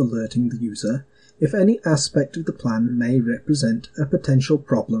capable of alerting the user if any aspect of the plan may represent a potential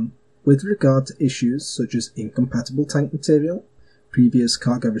problem with regard to issues such as incompatible tank material, previous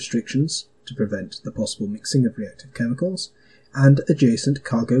cargo restrictions to prevent the possible mixing of reactive chemicals, and adjacent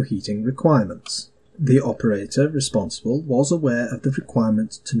cargo heating requirements. The operator responsible was aware of the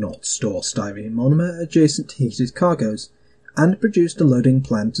requirement to not store styrene monomer adjacent to heated cargoes and produced a loading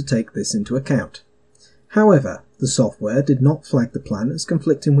plan to take this into account. However, the software did not flag the plan as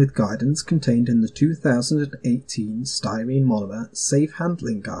conflicting with guidance contained in the 2018 Styrene Monomer Safe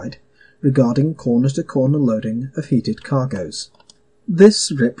Handling Guide regarding corner-to-corner loading of heated cargoes.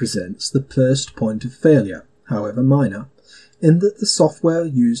 This represents the first point of failure, however minor, in that the software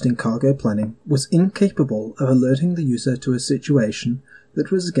used in cargo planning was incapable of alerting the user to a situation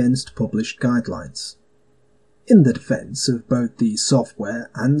that was against published guidelines. In the defense of both the software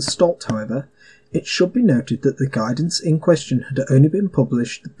and Stolt, however, it should be noted that the guidance in question had only been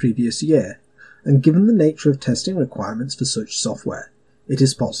published the previous year, and given the nature of testing requirements for such software, it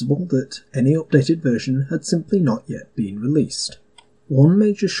is possible that any updated version had simply not yet been released. One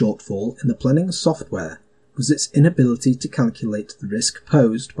major shortfall in the planning software was its inability to calculate the risk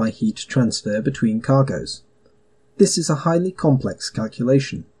posed by heat transfer between cargoes. This is a highly complex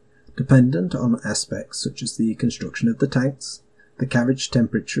calculation, dependent on aspects such as the construction of the tanks, the carriage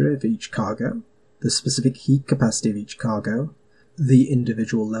temperature of each cargo, the specific heat capacity of each cargo, the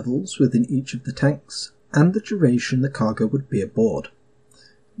individual levels within each of the tanks, and the duration the cargo would be aboard.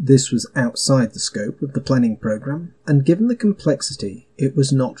 This was outside the scope of the planning program, and given the complexity, it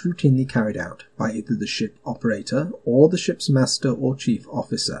was not routinely carried out by either the ship operator or the ship's master or chief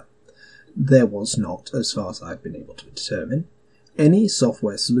officer. There was not, as far as I've been able to determine, any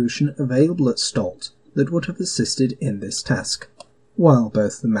software solution available at Stolt that would have assisted in this task. While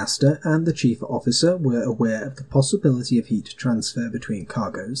both the master and the chief officer were aware of the possibility of heat transfer between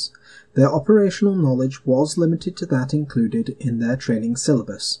cargoes, their operational knowledge was limited to that included in their training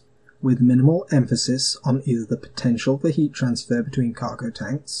syllabus, with minimal emphasis on either the potential for heat transfer between cargo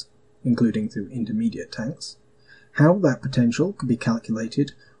tanks, including through intermediate tanks, how that potential could be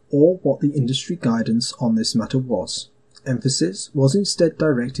calculated, or what the industry guidance on this matter was. Emphasis was instead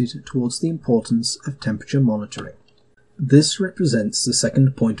directed towards the importance of temperature monitoring. This represents the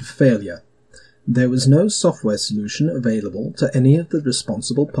second point of failure. There was no software solution available to any of the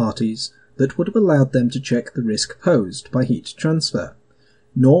responsible parties that would have allowed them to check the risk posed by heat transfer,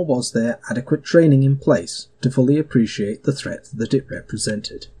 nor was there adequate training in place to fully appreciate the threat that it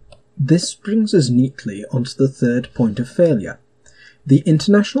represented. This brings us neatly onto the third point of failure. The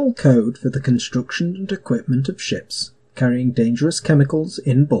International Code for the Construction and Equipment of Ships Carrying Dangerous Chemicals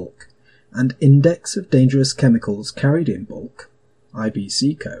in Bulk and Index of Dangerous Chemicals Carried in Bulk,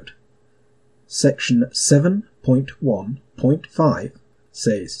 IBC Code, Section 7.1.5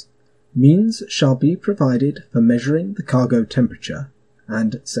 says, means shall be provided for measuring the cargo temperature,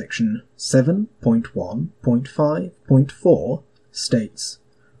 and Section 7.1.5.4 states,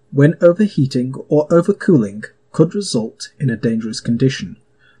 when overheating or overcooling could result in a dangerous condition,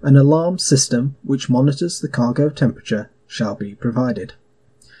 an alarm system which monitors the cargo temperature shall be provided.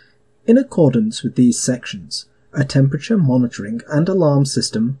 In accordance with these sections, a temperature monitoring and alarm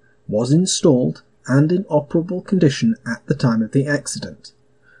system was installed and in operable condition at the time of the accident.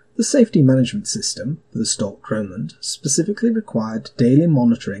 The safety management system for the Stolt Groenland specifically required daily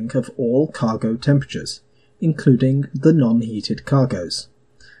monitoring of all cargo temperatures, including the non-heated cargoes.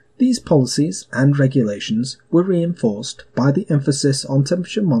 These policies and regulations were reinforced by the emphasis on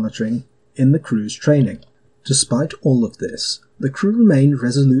temperature monitoring in the crew's training. Despite all of this, the crew remained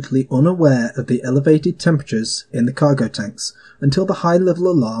resolutely unaware of the elevated temperatures in the cargo tanks until the high-level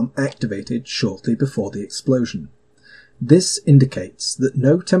alarm activated shortly before the explosion. This indicates that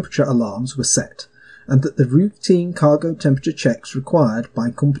no temperature alarms were set, and that the routine cargo temperature checks required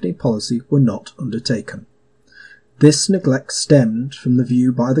by company policy were not undertaken. This neglect stemmed from the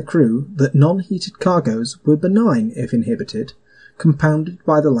view by the crew that non-heated cargoes were benign if inhibited, compounded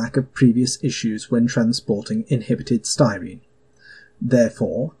by the lack of previous issues when transporting inhibited styrene.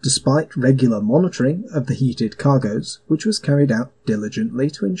 Therefore, despite regular monitoring of the heated cargoes, which was carried out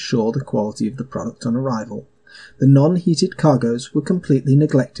diligently to ensure the quality of the product on arrival, the non-heated cargoes were completely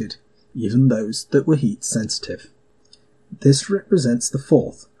neglected, even those that were heat sensitive. This represents the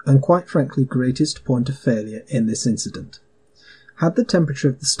fourth, and quite frankly greatest point of failure in this incident. Had the temperature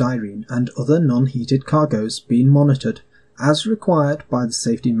of the styrene and other non-heated cargoes been monitored as required by the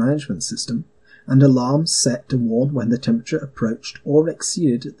safety management system, and alarms set to warn when the temperature approached or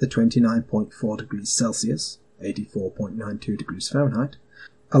exceeded the 29.4 degrees Celsius, 84.92 degrees Fahrenheit,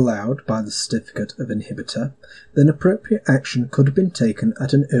 allowed by the certificate of inhibitor, then appropriate action could have been taken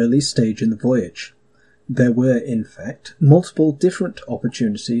at an early stage in the voyage. There were, in fact, multiple different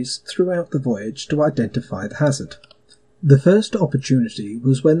opportunities throughout the voyage to identify the hazard. The first opportunity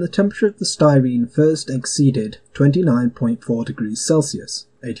was when the temperature of the styrene first exceeded 29.4 degrees Celsius,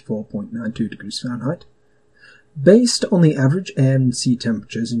 84.92 degrees Fahrenheit. Based on the average air and sea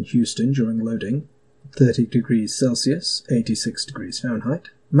temperatures in Houston during loading, 30 degrees Celsius, 86 degrees Fahrenheit,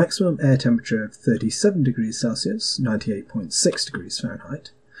 maximum air temperature of 37 degrees Celsius, 98.6 degrees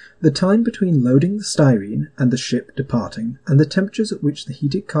Fahrenheit, the time between loading the styrene and the ship departing, and the temperatures at which the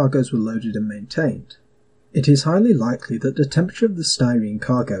heated cargoes were loaded and maintained. It is highly likely that the temperature of the styrene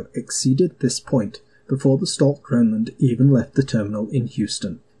cargo exceeded this point before the Stolt Groenland even left the terminal in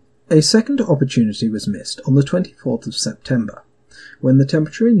Houston. A second opportunity was missed on the 24th of September, when the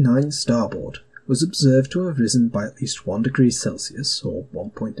temperature in 9 starboard was observed to have risen by at least 1 degree Celsius, or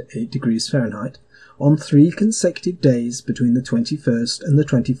 1.8 degrees Fahrenheit, on 3 consecutive days between the 21st and the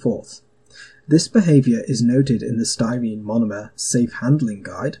 24th. This behaviour is noted in the Styrene Monomer Safe Handling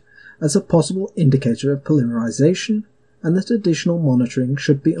Guide as a possible indicator of polymerization, and that additional monitoring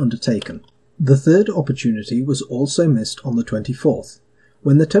should be undertaken. The third opportunity was also missed on the 24th,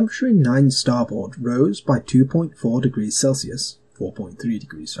 when the temperature in 9 starboard rose by 2.4 degrees Celsius, 4.3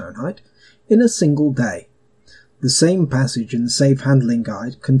 degrees Fahrenheit, in a single day. The same passage in the Safe Handling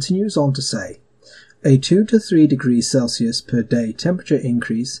Guide continues on to say, a 2 to 3 degrees Celsius per day temperature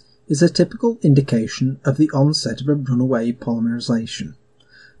increase is a typical indication of the onset of a runaway polymerization.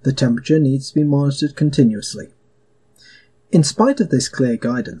 The temperature needs to be monitored continuously. In spite of this clear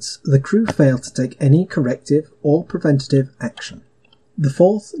guidance, the crew failed to take any corrective or preventative action. The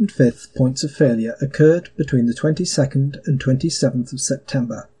fourth and fifth points of failure occurred between the 22nd and 27th of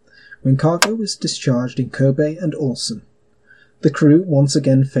September, when cargo was discharged in Kobe and Ulsan. The crew once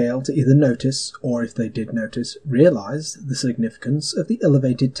again failed to either notice, or if they did notice, realise the significance of the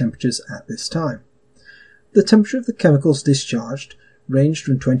elevated temperatures at this time. The temperature of the chemicals discharged ranged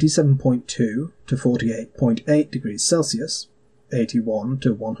from 27.2 to 48.8 degrees Celsius, 81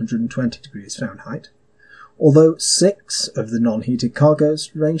 to 120 degrees Fahrenheit, although 6 of the non-heated cargoes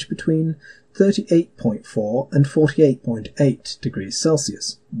ranged between 38.4 and 48.8 degrees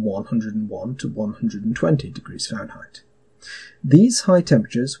Celsius, 101 to 120 degrees Fahrenheit. These high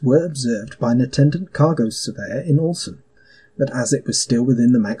temperatures were observed by an attendant cargo surveyor in Ulsan, but as it was still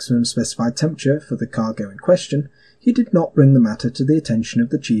within the maximum specified temperature for the cargo in question, he did not bring the matter to the attention of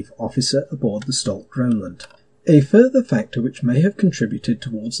the chief officer aboard the Stolt Groenland. A further factor which may have contributed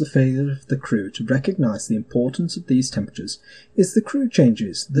towards the failure of the crew to recognise the importance of these temperatures is the crew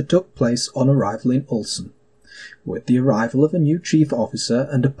changes that took place on arrival in Ulsan. With the arrival of a new chief officer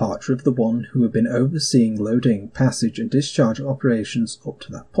and departure of the one who had been overseeing loading, passage and discharge operations up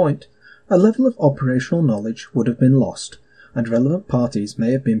to that point, a level of operational knowledge would have been lost, and relevant parties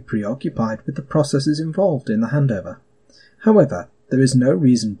may have been preoccupied with the processes involved in the handover. However, there is no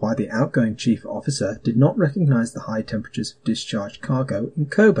reason why the outgoing chief officer did not recognise the high temperatures of discharged cargo in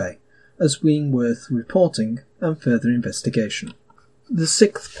Kobe as being worth reporting and further investigation. The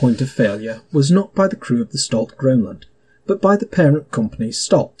sixth point of failure was not by the crew of the Stolt Groenland, but by the parent company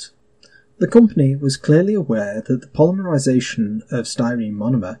Stolt. The company was clearly aware that the polymerization of styrene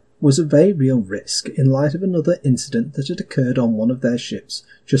monomer was a very real risk in light of another incident that had occurred on one of their ships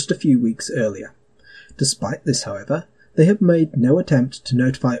just a few weeks earlier. Despite this, however, they have made no attempt to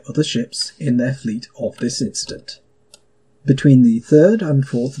notify other ships in their fleet of this incident. Between the 3rd and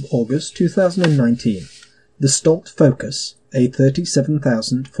 4th of August 2019, the Stolt Focus, a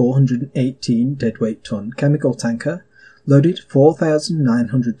 37,418 deadweight ton chemical tanker, loaded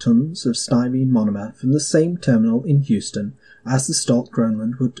 4,900 tons of styrene monomer from the same terminal in Houston as the Stolt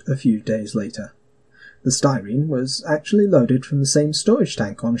Groenland would a few days later. The styrene was actually loaded from the same storage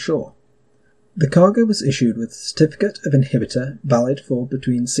tank on shore. The cargo was issued with a certificate of inhibitor valid for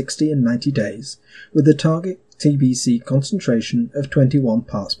between 60 and 90 days, with a target TBC concentration of 21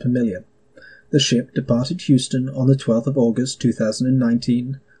 parts per million. The ship departed Houston on the 12th of August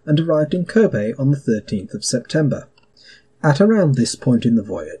 2019 and arrived in Kobe on the 13th of September. At around this point in the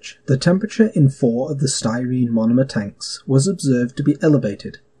voyage, the temperature in 4 of the styrene monomer tanks was observed to be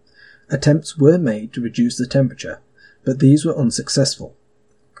elevated. Attempts were made to reduce the temperature, but these were unsuccessful.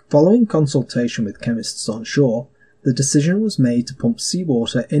 Following consultation with chemists on shore, the decision was made to pump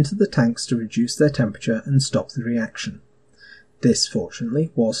seawater into the tanks to reduce their temperature and stop the reaction. This,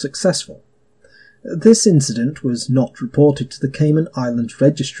 fortunately, was successful. This incident was not reported to the Cayman Islands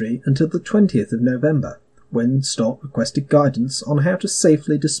Registry until the 20th of November, when Stolt requested guidance on how to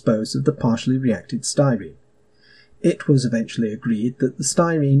safely dispose of the partially reacted styrene. It was eventually agreed that the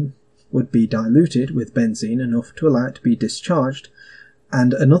styrene would be diluted with benzene enough to allow it to be discharged,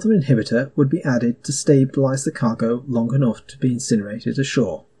 and another inhibitor would be added to stabilise the cargo long enough to be incinerated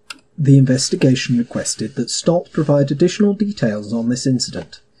ashore. The investigation requested that Stolt provide additional details on this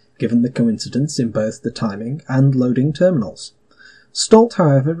incident, given the coincidence in both the timing and loading terminals. Stolt,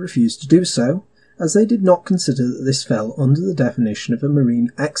 however, refused to do so, as they did not consider that this fell under the definition of a marine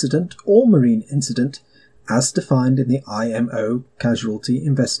accident or marine incident as defined in the IMO Casualty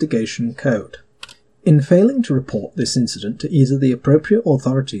Investigation Code. In failing to report this incident to either the appropriate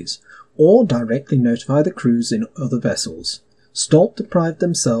authorities or directly notify the crews in other vessels, Stolt deprived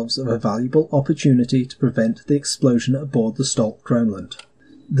themselves of a valuable opportunity to prevent the explosion aboard the Stolt Groenland.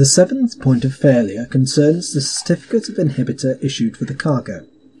 The seventh point of failure concerns the certificate of inhibitor issued for the cargo.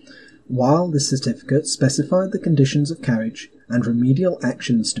 While this certificate specified the conditions of carriage and remedial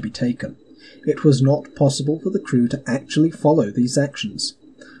actions to be taken, it was not possible for the crew to actually follow these actions.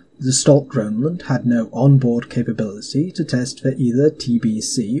 The Stolt Groenland had no on-board capability to test for either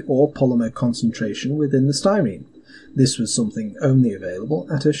TBC or polymer concentration within the styrene. This was something only available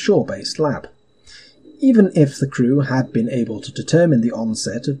at a shore-based lab. Even if the crew had been able to determine the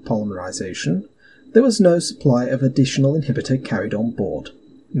onset of polymerization, there was no supply of additional inhibitor carried on board,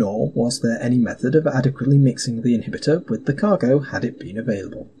 nor was there any method of adequately mixing the inhibitor with the cargo had it been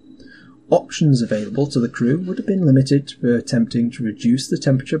available. Options available to the crew would have been limited to attempting to reduce the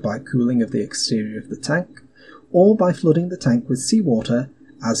temperature by cooling of the exterior of the tank, or by flooding the tank with seawater,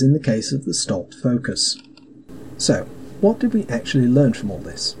 as in the case of the Stolt Focus. So, what did we actually learn from all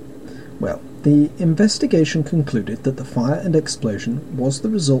this? Well, the investigation concluded that the fire and explosion was the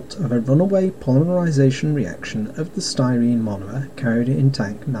result of a runaway polymerization reaction of the styrene monomer carried in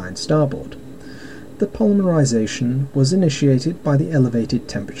tank 9 starboard. The polymerization was initiated by the elevated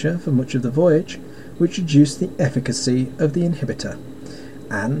temperature for much of the voyage, which reduced the efficacy of the inhibitor,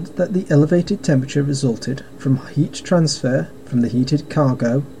 and that the elevated temperature resulted from heat transfer from the heated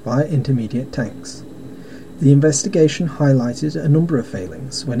cargo via intermediate tanks. The investigation highlighted a number of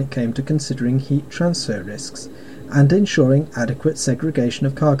failings when it came to considering heat transfer risks and ensuring adequate segregation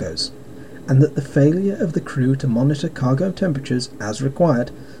of cargoes, and that the failure of the crew to monitor cargo temperatures as required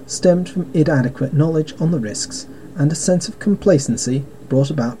stemmed from inadequate knowledge on the risks and a sense of complacency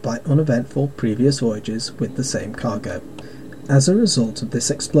brought about by uneventful previous voyages with the same cargo. As a result of this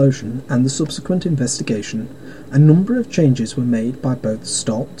explosion and the subsequent investigation, a number of changes were made by both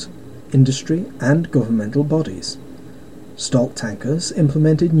Stolt, industry and governmental bodies. Stolt Tankers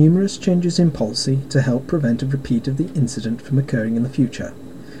implemented numerous changes in policy to help prevent a repeat of the incident from occurring in the future.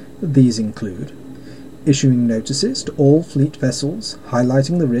 These include issuing notices to all fleet vessels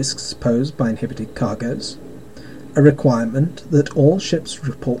highlighting the risks posed by inhibited cargoes, a requirement that all ships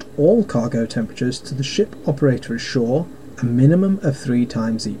report all cargo temperatures to the ship operator ashore a minimum of 3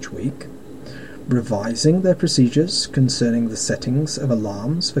 times each week, revising their procedures concerning the settings of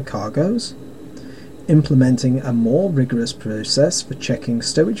alarms for cargoes, implementing a more rigorous process for checking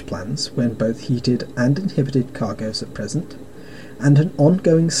stowage plans when both heated and inhibited cargoes are present, and an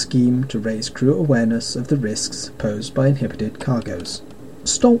ongoing scheme to raise crew awareness of the risks posed by inhibited cargoes.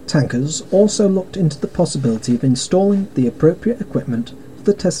 Stolt Tankers also looked into the possibility of installing the appropriate equipment for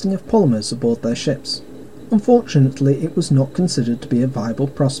the testing of polymers aboard their ships. Unfortunately, it was not considered to be a viable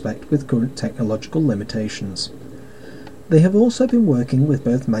prospect with current technological limitations. They have also been working with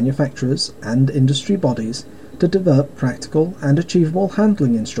both manufacturers and industry bodies to develop practical and achievable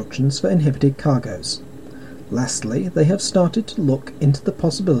handling instructions for inhibited cargoes. Lastly, they have started to look into the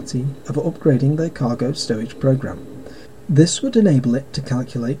possibility of upgrading their cargo stowage program. This would enable it to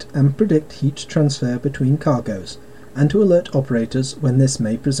calculate and predict heat transfer between cargoes, and to alert operators when this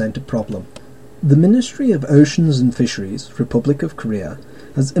may present a problem. The Ministry of Oceans and Fisheries, Republic of Korea,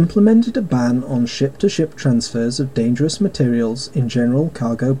 has implemented a ban on ship-to-ship transfers of dangerous materials in general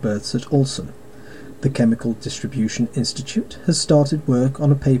cargo berths at Ulsan. The Chemical Distribution Institute has started work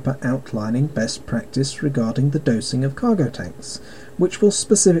on a paper outlining best practice regarding the dosing of cargo tanks, which will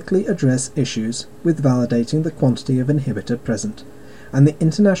specifically address issues with validating the quantity of inhibitor present, and the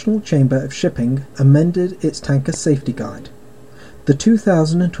International Chamber of Shipping amended its tanker safety guide. The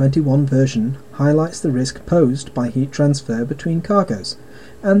 2021 version highlights the risk posed by heat transfer between cargoes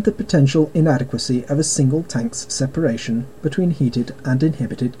and the potential inadequacy of a single tank's separation between heated and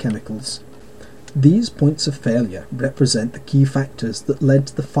inhibited chemicals. These points of failure represent the key factors that led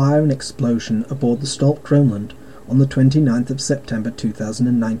to the fire and explosion aboard the Stolt Groenland on the 29th of September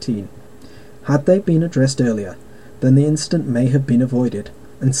 2019. Had they been addressed earlier, then the incident may have been avoided,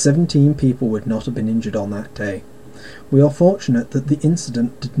 and 17 people would not have been injured on that day. We are fortunate that the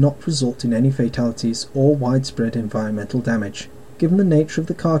incident did not result in any fatalities or widespread environmental damage, given the nature of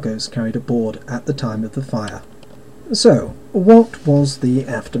the cargoes carried aboard at the time of the fire. So, what was the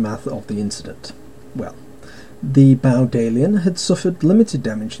aftermath of the incident? Well, the Baudalian had suffered limited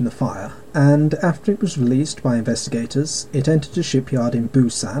damage in the fire, and after it was released by investigators, it entered a shipyard in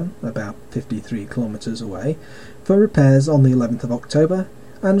Busan, about 53 kilometres away, for repairs on the 11th of October,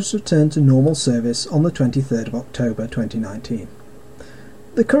 and was returned to normal service on the 23rd of October 2019.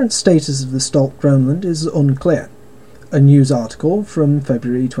 The current status of the Stolt Groenland is unclear. A news article from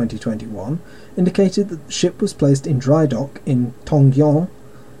February 2021 indicated that the ship was placed in dry dock in Tongyong,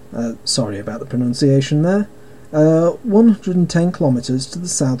 sorry about the pronunciation there, 110 kilometres to the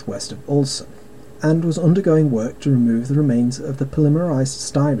southwest of Ulsan, and was undergoing work to remove the remains of the polymerized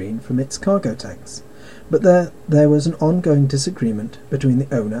styrene from its cargo tanks. But there was an ongoing disagreement between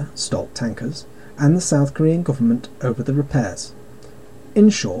the owner, Stolt Tankers, and the South Korean government over the repairs. In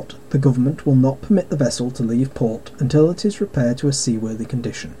short, the government will not permit the vessel to leave port until it is repaired to a seaworthy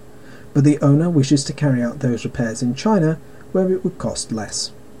condition, but the owner wishes to carry out those repairs in China, where it would cost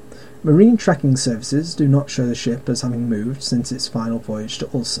less. Marine tracking services do not show the ship as having moved since its final voyage to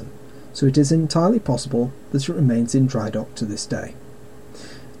Ulsan, so it is entirely possible that it remains in dry dock to this day.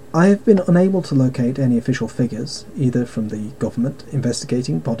 I have been unable to locate any official figures, either from the government,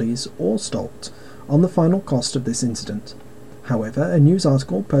 investigating bodies, or Stolt, on the final cost of this incident. However, a news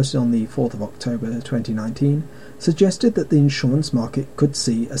article posted on the 4th of October 2019 suggested that the insurance market could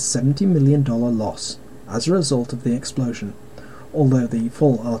see a $70 million loss as a result of the explosion, although the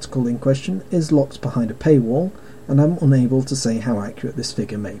full article in question is locked behind a paywall and I'm unable to say how accurate this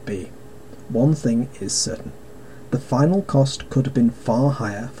figure may be. One thing is certain. The final cost could have been far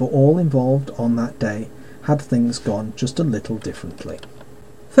higher for all involved on that day had things gone just a little differently.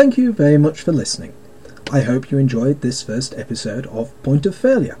 Thank you very much for listening. I hope you enjoyed this first episode of Point of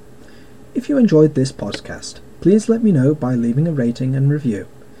Failure. If you enjoyed this podcast, please let me know by leaving a rating and review.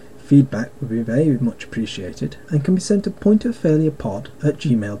 Feedback would be very much appreciated and can be sent to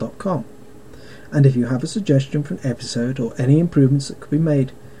pointoffailurepod@gmail.com. And if you have a suggestion for an episode or any improvements that could be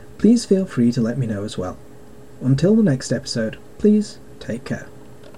made, please feel free to let me know as well. Until the next episode, please take care.